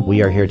of home.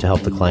 We are here to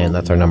help the client.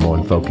 That's our number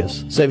one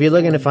focus. So if you're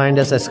looking to find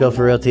us at Schofield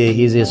Realty, the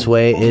easiest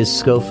way is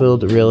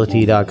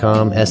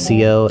SchofieldRealty.com,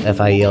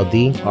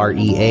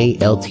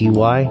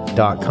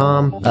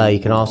 SchofieldRealty.com. You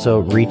can also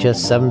reach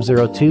us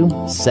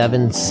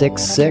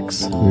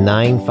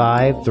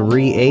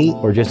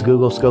 702-766-9538 or just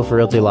Google Schofield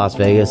Realty Las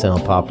Vegas and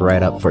it'll pop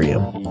right up for you.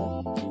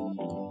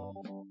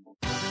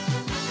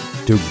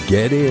 To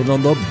get in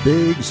on the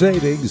big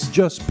savings,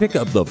 just pick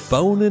up the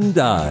phone and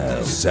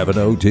dial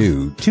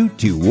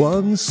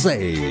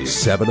 702-221-SAVE,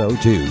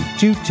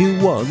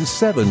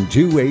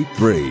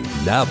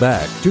 702-221-7283. Now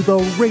back to the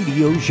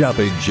Radio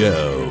Shopping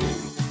Show.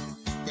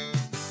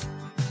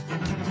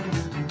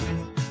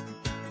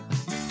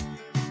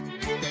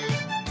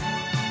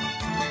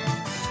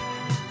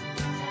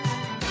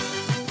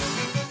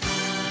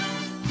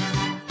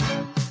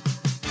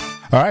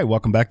 All right,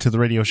 welcome back to the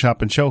Radio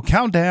Shopping Show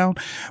Countdown.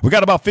 We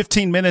got about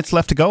 15 minutes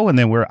left to go, and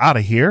then we're out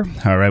of here.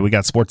 All right, we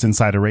got Sports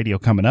Insider Radio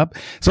coming up.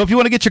 So if you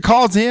want to get your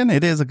calls in,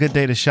 it is a good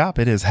day to shop.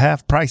 It is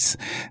half price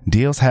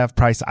deals, half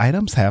price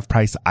items.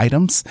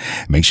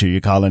 Make sure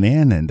you're calling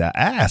in and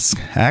ask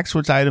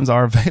which items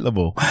are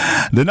available.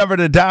 The number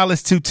to dial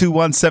is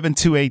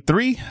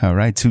 221-7283. All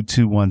right,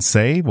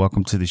 221-SAVE.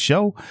 Welcome to the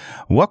show.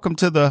 Welcome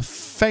to the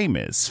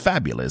famous,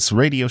 fabulous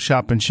Radio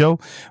Shopping Show.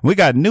 We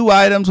got new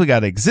items. We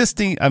got we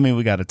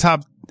got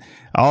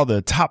all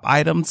the top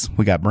items.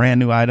 We got brand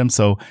new items.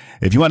 So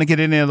if you want to get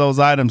any of those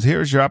items,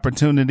 here's your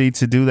opportunity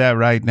to do that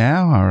right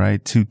now. All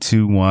right.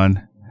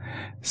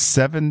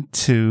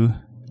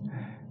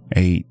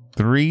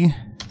 221-7283.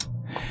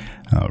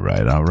 All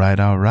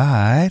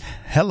right.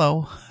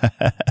 Hello.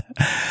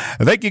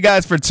 Thank you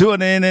guys for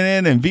tuning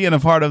in and being a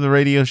part of the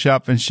Radio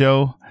Shopping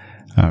Show.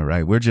 All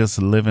right. We're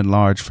just living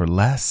large for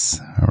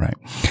less. All right.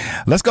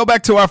 Let's go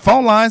back to our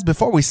phone lines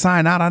before we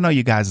sign out. I know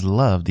you guys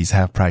love these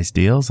half price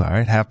deals. All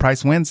right. Half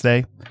price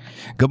Wednesday.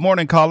 Good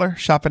morning, caller.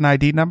 Shopping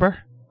ID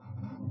number.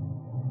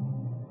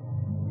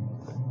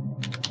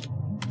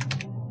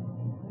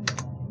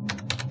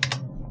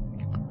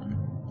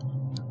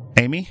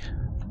 Amy.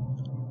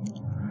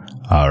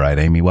 All right,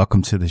 Amy,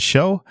 welcome to the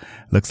show.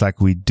 Looks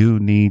like we do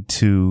need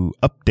to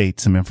update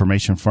some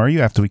information for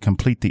you after we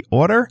complete the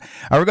order.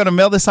 Are we going to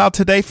mail this out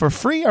today for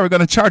free, or are we going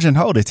to charge and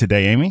hold it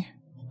today, Amy?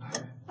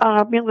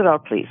 Mail it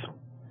out, please.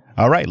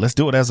 All right, let's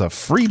do it as a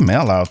free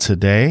mail out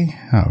today.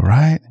 All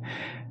right.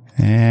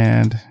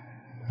 And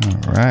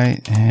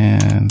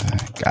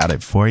got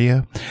it for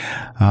you.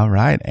 All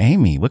right,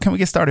 Amy, what can we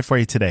get started for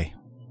you today?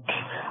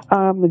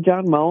 The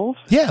John Mull's.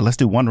 Yeah, let's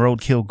do one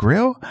Roadkill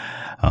Grill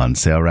on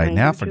sale right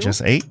now for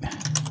just $8.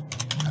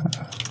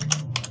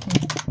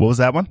 What was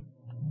that one?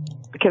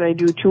 Can I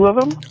do two of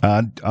them?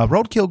 A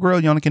Roadkill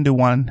Grill, you only can do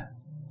one.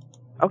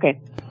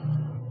 Okay.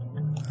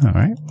 All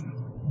right.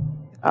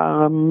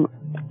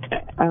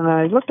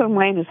 I looked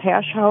online. Is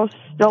Hash House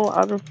still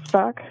out of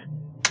stock?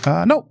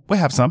 No, we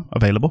have some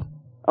available.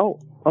 Oh,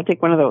 I'll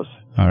take one of those.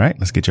 All right,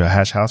 let's get you a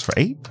Hash House for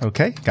 $8.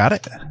 Okay, got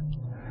it.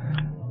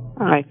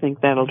 I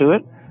think that'll do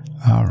it.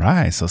 All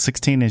right, so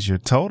 16 is your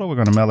total. We're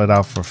going to mail it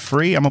out for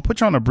free. I'm going to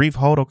put you on a brief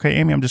hold, okay,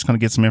 Amy? I'm just going to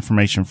get some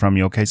information from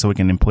you, okay, so we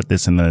can input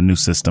this in the new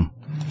system.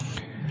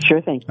 Sure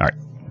thing. All right.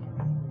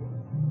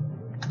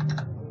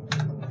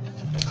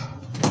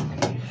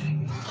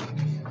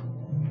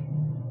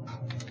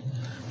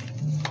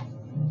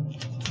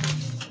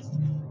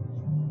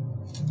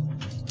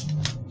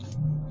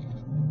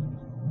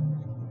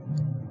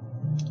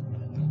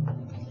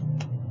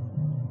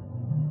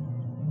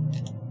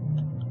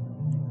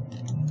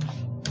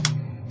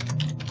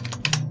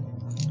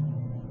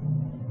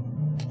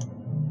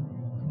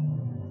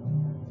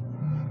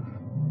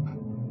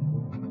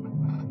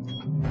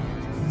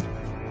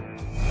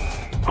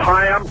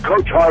 Hi, I'm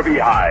Coach Harvey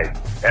Hyde,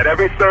 and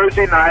every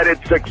Thursday night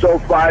at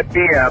 6:05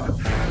 p.m.,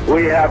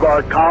 we have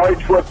our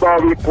college football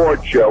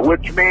report show,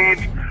 which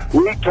means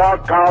We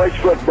talk college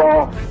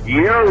football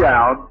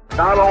year-round,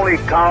 not only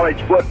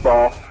college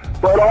football,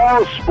 but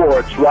all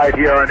sports right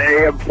here on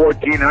AM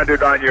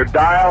 1400 on your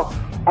dial.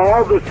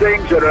 All the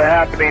things that are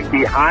happening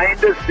behind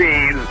the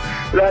scenes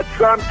that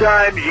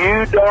sometimes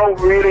you don't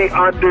really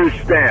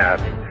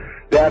understand.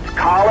 That's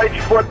College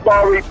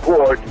Football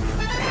Report,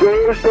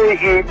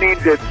 Thursday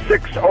evenings at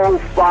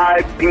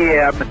 6:05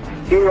 p.m.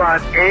 here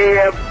on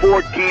AM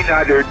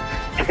 1400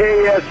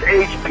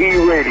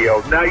 KSHP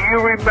Radio. Now you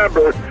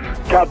remember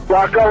to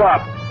buckle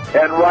up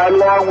and ride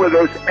along with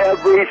us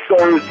every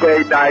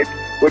Thursday night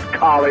with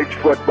College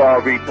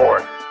Football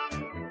Report.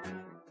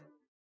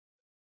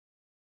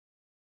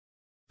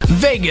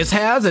 Vegas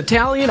has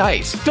Italian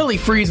Ice. Philly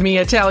Freeze Me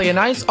Italian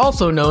Ice,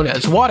 also known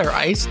as water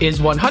ice, is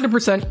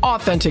 100%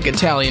 authentic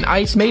Italian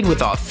ice made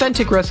with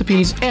authentic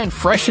recipes and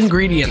fresh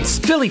ingredients.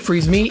 Philly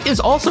Freeze Me is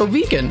also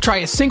vegan. Try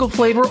a single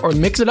flavor or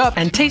mix it up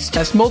and taste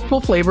test multiple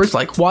flavors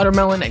like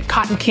watermelon and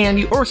cotton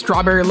candy or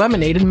strawberry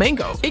lemonade and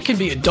mango. It can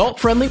be adult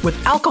friendly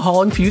with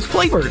alcohol infused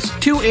flavors.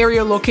 2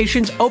 area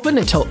locations open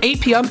until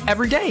 8 p.m.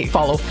 every day.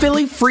 Follow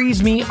Philly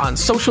Freeze Me on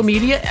social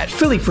media at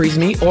Philly Freeze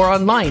Me or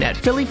online at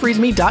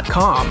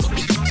phillyfreezeme.com.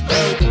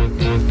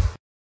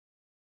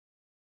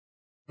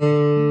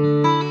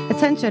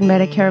 Attention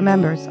Medicare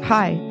members.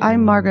 Hi,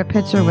 I'm Margaret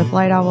Pitcher with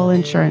Light Owl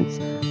Insurance.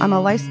 I'm a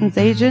licensed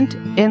agent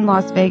in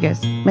Las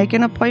Vegas. Make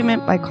an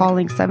appointment by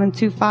calling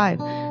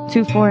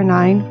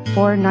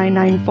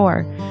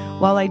 725-249-4994.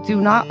 While I do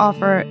not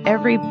offer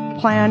every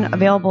plan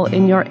available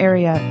in your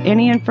area,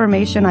 any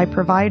information I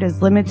provide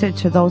is limited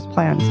to those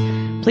plans.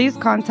 Please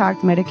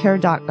contact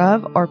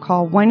Medicare.gov or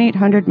call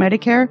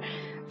 1-800-MEDICARE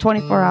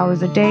 24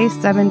 hours a day,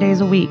 7 days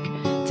a week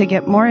to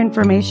get more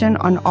information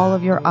on all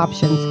of your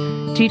options.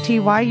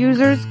 TTY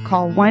users,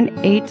 call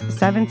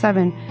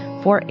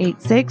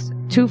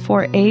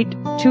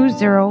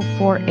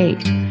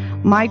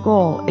 1-877-486-248-2048. My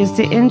goal is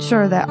to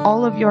ensure that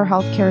all of your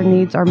healthcare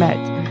needs are met.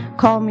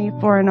 Call me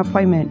for an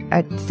appointment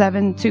at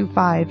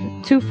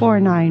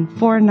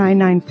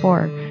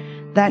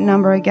 725-249-4994. That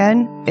number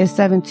again is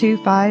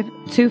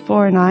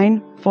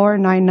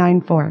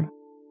 725-249-4994.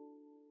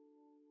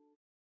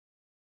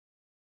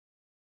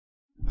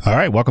 All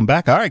right, welcome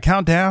back. All right,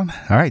 countdown.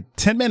 All right,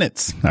 10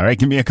 minutes. All right,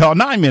 give me a call.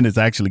 9 minutes,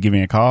 actually. Give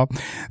me a call.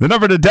 The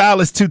number to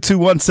dial is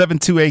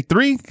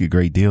 221-7283.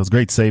 Great deals,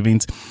 great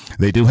savings.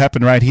 They do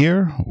happen right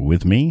here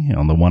with me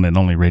on the one and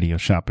only radio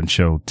shopping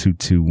show,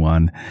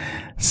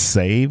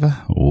 221-SAVE.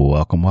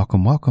 Welcome,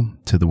 welcome, welcome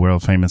to the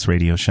world famous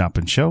radio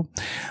shopping show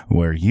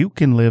where you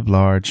can live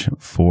large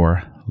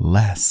for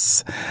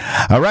less.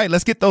 All right,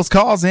 let's get those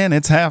calls in.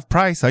 It's half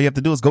price. All you have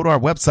to do is go to our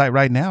website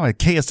right now at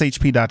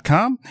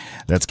kshp.com.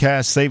 That's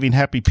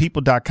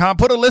cashsavinghappypeople.com.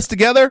 Put a list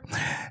together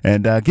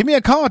and give me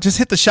a call. Just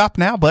hit the shop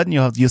now button.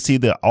 You'll see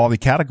all the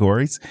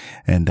categories,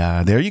 and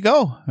there you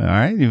go. All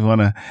right, you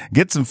want to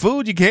get some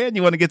food, you can.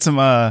 You want to get some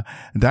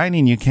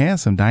dining, you can.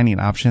 Some dining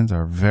options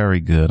are very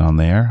good on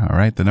there. All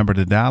right, the number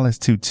to dial is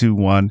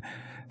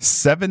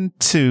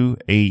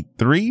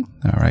 221-7283.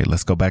 All right,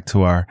 let's go back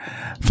to our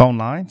phone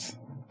lines.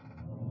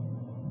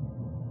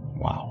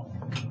 Wow.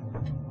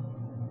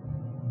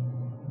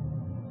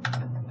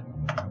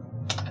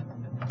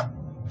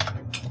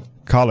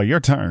 Caller, your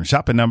turn.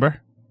 Shopping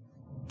number.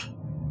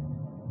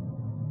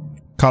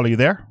 Caller, you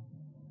there?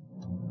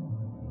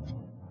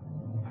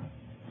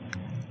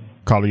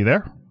 Caller, you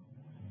there?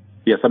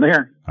 Yes, I'm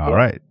here. All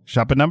right.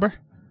 Shopping number?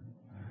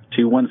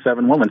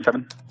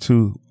 217117.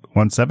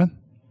 217?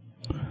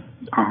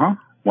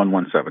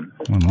 117.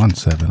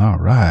 117. All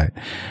right.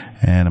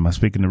 And am I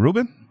speaking to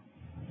Ruben?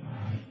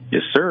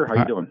 Yes, sir. How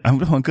you doing? I'm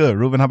doing good.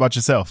 Ruben, how about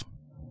yourself?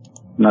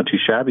 Not too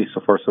shabby. So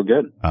far, so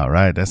good. All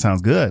right. That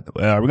sounds good.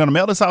 Are we going to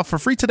mail this out for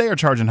free today or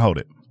charge and hold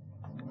it?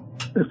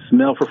 It's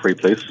mail for free,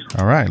 please.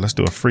 All right. Let's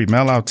do a free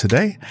mail out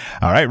today.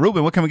 All right.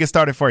 Ruben, what can we get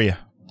started for you?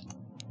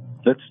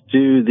 Let's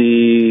do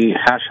the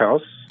hash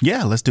house.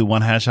 Yeah, let's do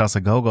one hash house a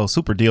go-go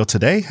super deal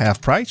today. Half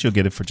price. You'll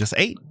get it for just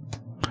 $8.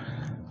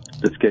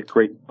 Let's get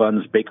Great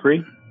Buns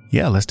Bakery.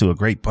 Yeah, let's do a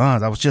Great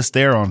Buns. I was just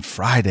there on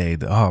Friday.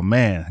 Oh,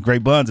 man.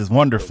 Great Buns is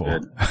wonderful.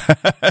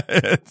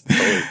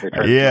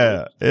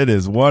 Yeah, it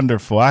is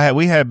wonderful.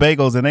 We had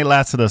bagels, and they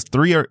lasted us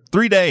 3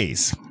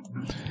 days.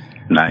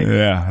 Nice.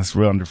 Yeah, that's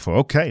wonderful.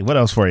 Okay, what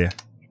else for you?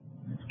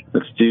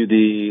 Let's do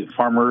the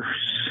Farmers.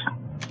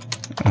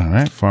 All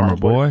right, Farmer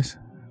Boys.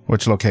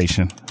 Which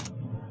location?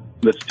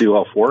 Let's do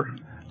all 4.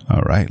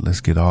 All right,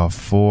 let's get all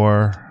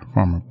 4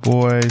 Farmer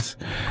Boys.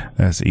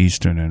 That's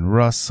Eastern and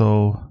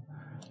Russell.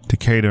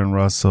 Decatur and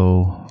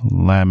Russell,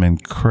 Lamb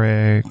and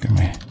Craig.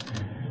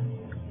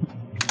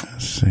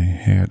 Let's see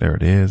here. There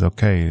it is.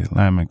 Okay.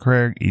 Lamb and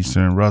Craig,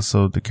 Eastern and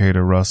Russell,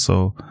 Decatur,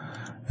 Russell,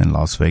 and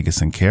Las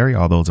Vegas and Cary.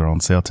 All those are on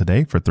sale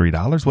today for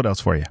 $3. What else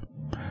for you?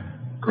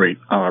 Great.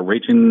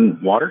 Raging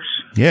Waters.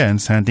 Yeah, in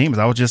San Dimas.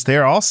 I was just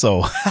there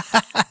also.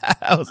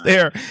 I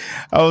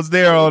was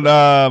there on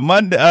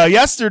Monday,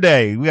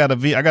 yesterday.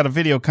 I got a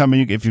video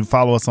coming. If you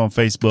follow us on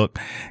Facebook,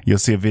 you'll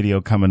see a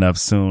video coming up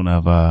soon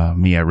of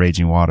me at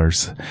Raging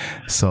Waters.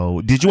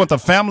 So, did you want the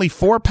family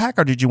 4-pack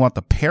or did you want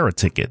the pair of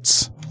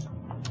tickets?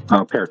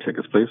 A pair of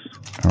tickets, please.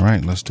 All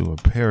right, let's do a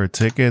pair of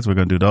tickets. We're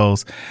going to do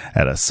those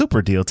at a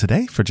super deal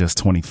today for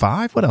just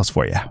 $25. What else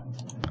for you?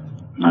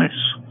 Nice.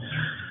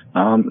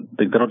 I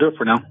think that'll do it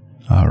for now.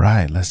 All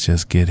right, let's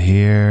just get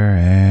here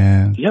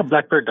and... You have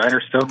Black Bear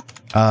Diner still?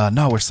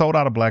 No, we're sold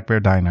out of Black Bear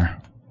Diner.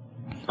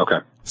 Okay.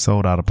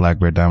 Sold out of Black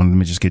Bear Diner. Let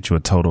me just get you a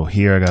total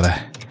here. I got to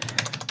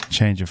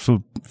change a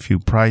few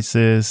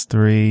prices.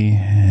 3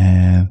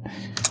 and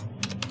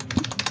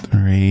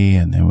 3,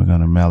 and then we're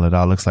going to mail it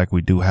out. Looks like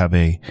we do have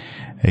a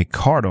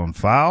card on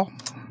file.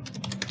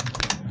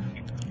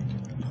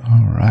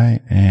 All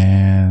right,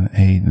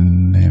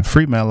 and a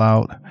free mail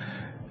out.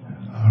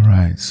 All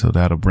right, so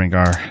that'll bring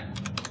our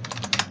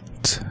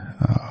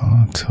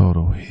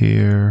total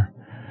here.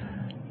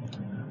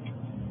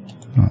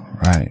 All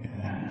right.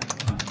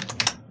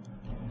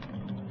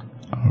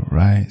 All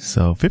right,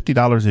 so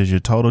 $50 is your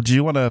total. Do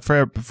you want a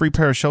free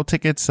pair of show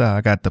tickets? I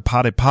got the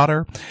Potted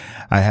Potter.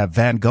 I have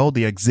Van Gogh,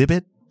 the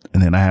exhibit,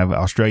 and then I have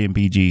Australian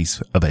Bee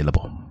Gees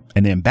available.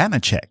 And then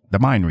Banachek, the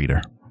mind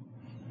reader.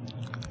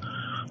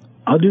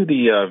 I'll do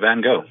the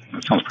Van Gogh.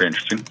 That sounds pretty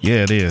interesting.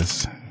 Yeah, it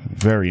is.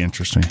 Very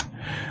interesting.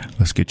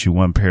 Let's get you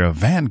one pair of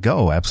Van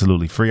Gogh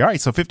absolutely free. All right,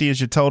 so $50 is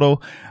your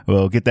total.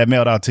 We'll get that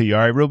mailed out to you.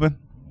 All right, Ruben?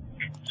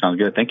 Sounds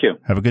good. Thank you.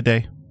 Have a good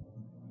day.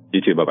 You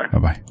too. Bye-bye.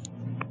 Bye-bye.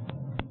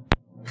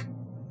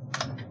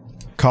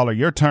 Caller,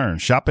 your turn.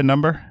 Shopping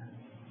number?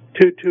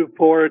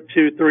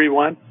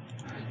 224231.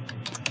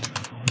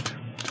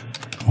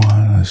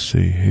 Let's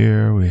see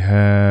here. We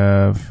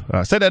have...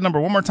 say that number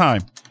one more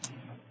time.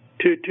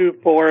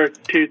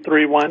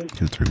 224231.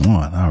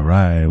 231. All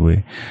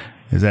right.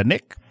 Is that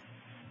Nick?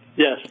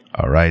 Yes.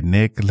 All right,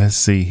 Nick. Let's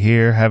see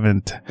here.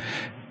 Haven't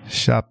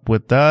shopped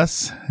with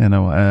us.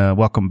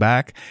 Welcome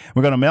back.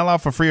 We're going to mail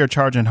out for free or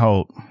charge and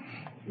hold?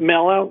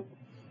 Mail out.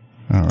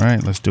 All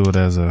right. Let's do it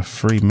as a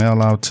free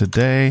mail out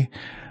today.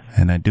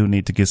 And I do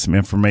need to get some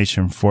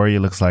information for you.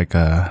 Looks like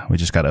we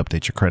just got to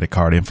update your credit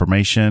card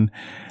information.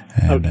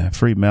 And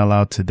free mail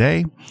out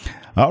today.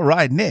 All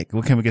right, Nick,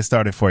 what can we get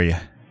started for you?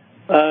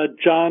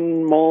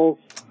 John Mole's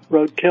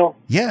Roadkill.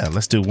 Yeah,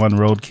 let's do one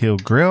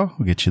Roadkill Grill.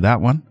 We'll get you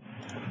that one.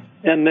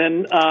 And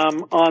then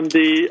on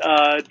the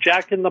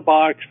Jack in the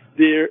Box,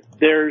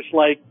 there's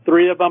like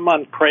 3 of them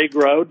on Craig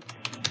Road.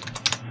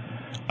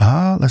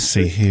 Let's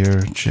see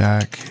here.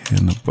 Jack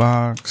in the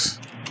Box.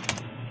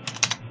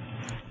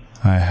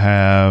 I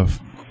have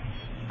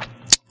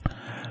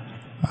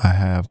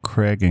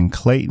Craig and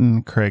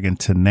Clayton, Craig and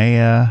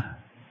Tanea.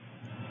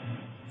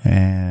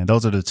 And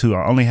those are the 2.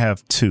 I only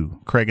have 2,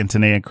 Craig and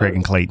Tanea and Craig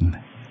and Clayton.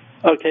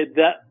 Okay,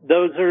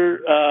 those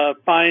are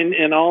fine.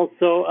 And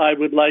also, I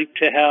would like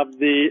to have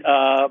the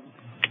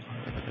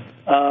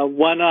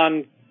one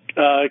on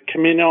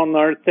Camino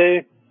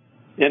Norte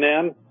in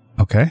Ann.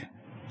 Okay,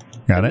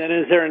 got it. And then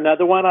is there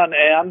another one on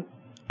Ann?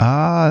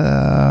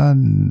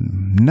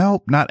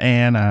 Nope, not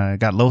Ann. I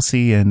got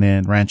Losi and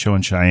then Rancho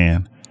and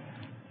Cheyenne.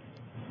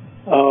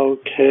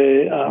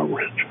 Okay,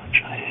 Rancho and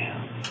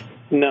Cheyenne.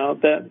 No,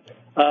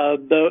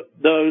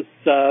 those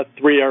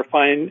 3 are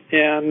fine.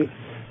 And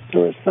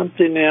there was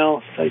something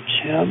else I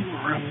can't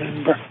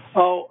remember.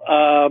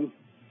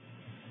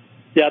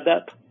 Yeah,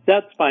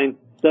 that's fine.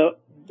 Those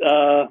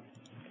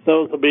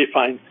will be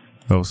fine.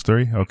 Those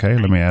 3? Okay,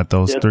 let me add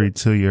those 3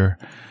 to your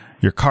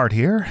cart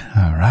here.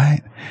 All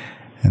right.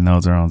 And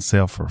those are on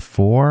sale for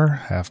 $4,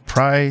 half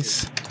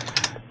price.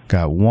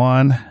 Got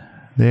 1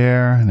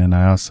 there. And then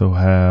I also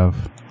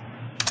have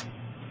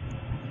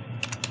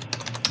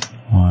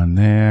 1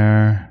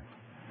 there.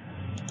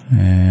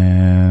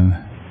 And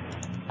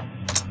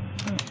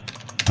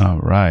all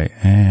right.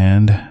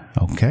 And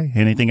okay.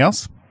 Anything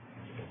else?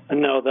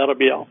 No, that'll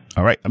be all.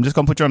 All right. I'm just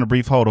going to put you on a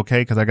brief hold,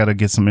 okay? Because I got to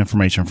get some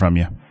information from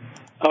you.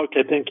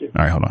 Okay. Thank you.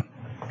 All right. Hold on.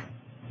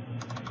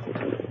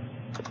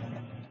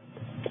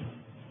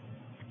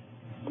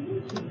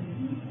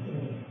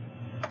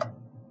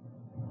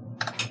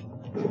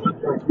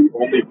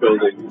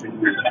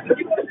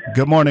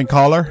 Good morning,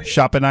 caller.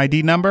 Shopping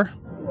ID number?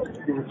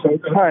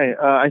 Hi,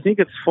 I think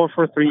it's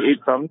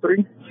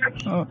 443-873.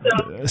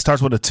 It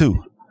starts with a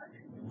 2.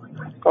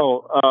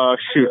 Oh,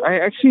 shoot.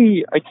 I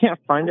can't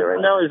find it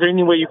right now. Is there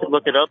any way you could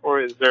look it up,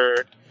 or is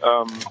there...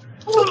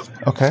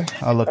 Okay,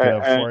 I'll look it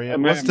up for you.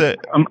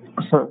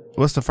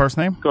 What's the first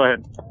name? Go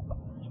ahead.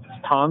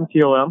 Tom,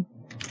 T-O-M.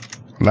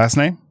 Last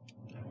name?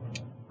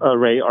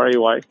 Ray,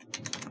 R-A-Y.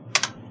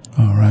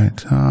 All right,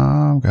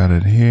 Tom, got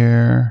it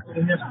here.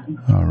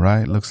 All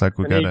right, looks like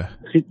we got to,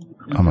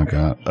 oh my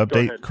God,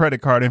 update credit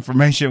card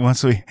information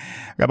once we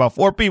got about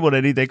 4 people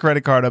that need their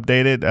credit card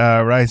updated.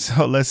 Right,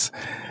 so let's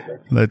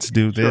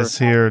do this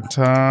here,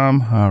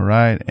 Tom. All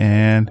right,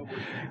 and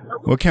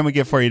what can we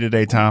get for you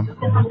today, Tom?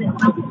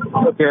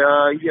 Okay,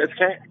 yes,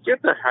 can I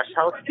get the Hash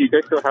House? Do you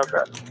guys still have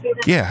that?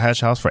 Yeah,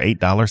 Hash House for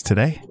 $8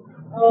 today.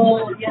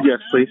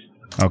 Yes, please.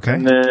 Okay.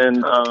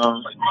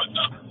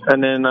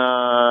 And then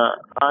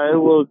I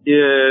will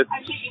get,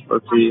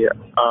 let's see,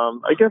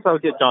 I guess I'll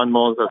get John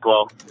Moles as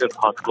well, if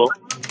possible.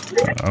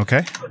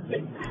 Okay.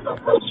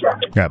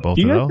 Got both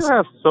of those.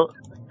 Do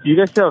you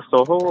guys still have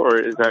Soho, or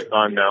is that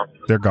gone now?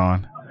 They're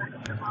gone.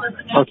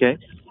 Okay.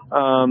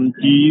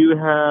 Do you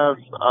have,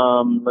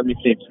 let me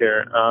think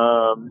here,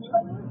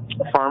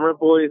 Farmer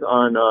Boys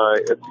on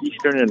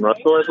Eastern and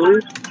Russell, I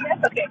believe?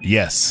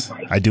 Yes,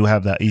 I do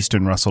have that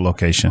Eastern Russell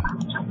location.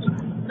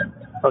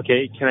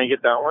 Okay, can I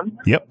get that one?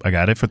 Yep, I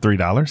got it for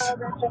 $3.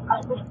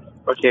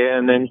 Okay,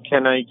 and then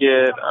can I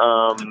get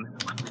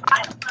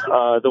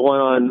the one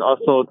on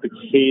also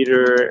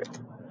Decatur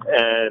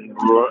and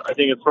I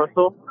think it's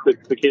Russell?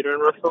 Decatur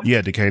and Russell?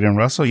 Yeah, Decatur and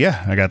Russell.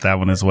 Yeah, I got that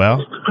one as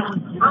well.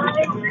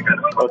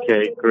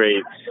 Okay,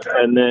 great.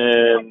 And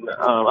then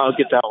I'll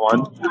get that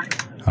one.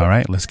 All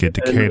right, let's get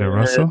Decatur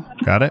Russell.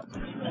 Got it.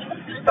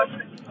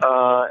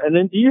 And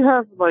then do you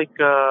have like,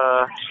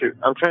 shoot,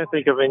 I'm trying to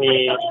think of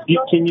any,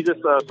 can you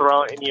just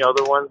throw out any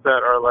other ones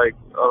that are like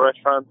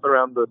restaurants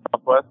around the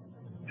Southwest?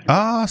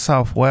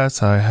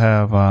 Southwest, I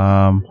have,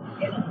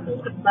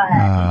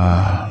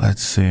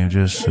 let's see, I'm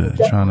just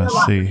trying to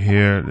see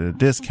here.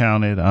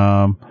 Discounted,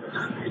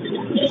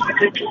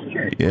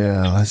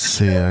 yeah, let's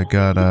see. I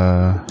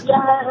got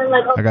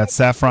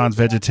Saffron's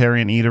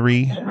Vegetarian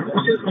Eatery.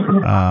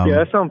 Yeah,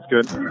 that sounds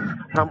good.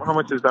 How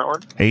much is that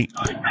one? 8.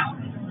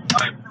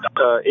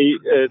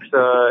 8. It's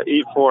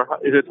 8 for.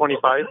 Is it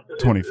 25?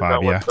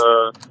 25. Yeah.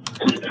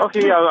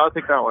 Okay, yeah, I'll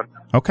take that one.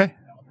 Okay.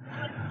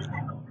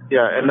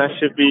 Yeah, and that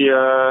should be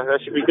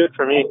good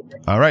for me.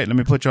 All right, let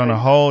me put you on a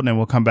hold, and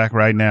we'll come back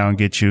right now and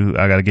get you.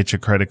 I got to get your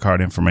credit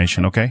card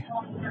information. Okay.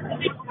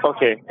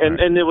 Okay, and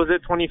was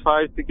it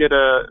 25 to get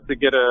a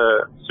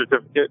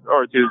certificate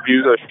or to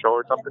view the show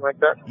or something like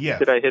that? Yeah.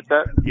 Did I hit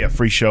that? Yeah,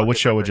 free show. What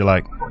show would you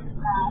like?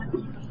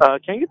 Can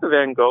I get the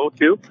Van Gogh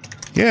too?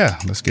 Yeah,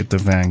 let's get the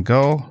Van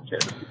Gogh. Okay.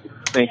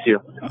 Thank you.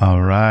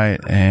 All right,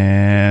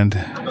 and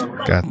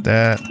got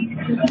that.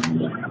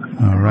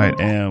 All right,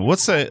 and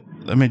what's that?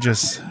 Let me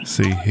just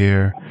see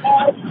here.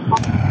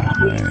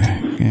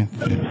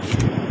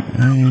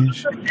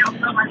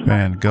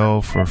 Van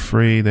Gogh for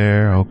free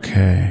there.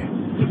 Okay.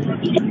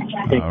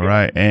 All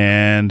right,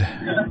 and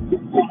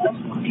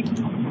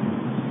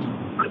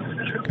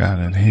got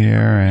it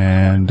here,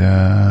 and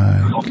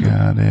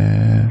got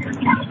it.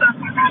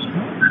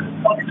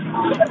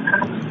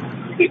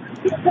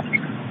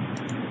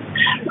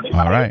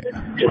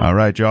 All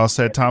right, you're all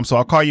set, Tom. So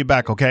I'll call you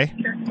back, okay?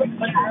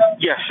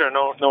 Yeah, sure.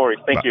 No worries.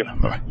 Thank you.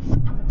 Bye.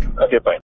 Okay, bye.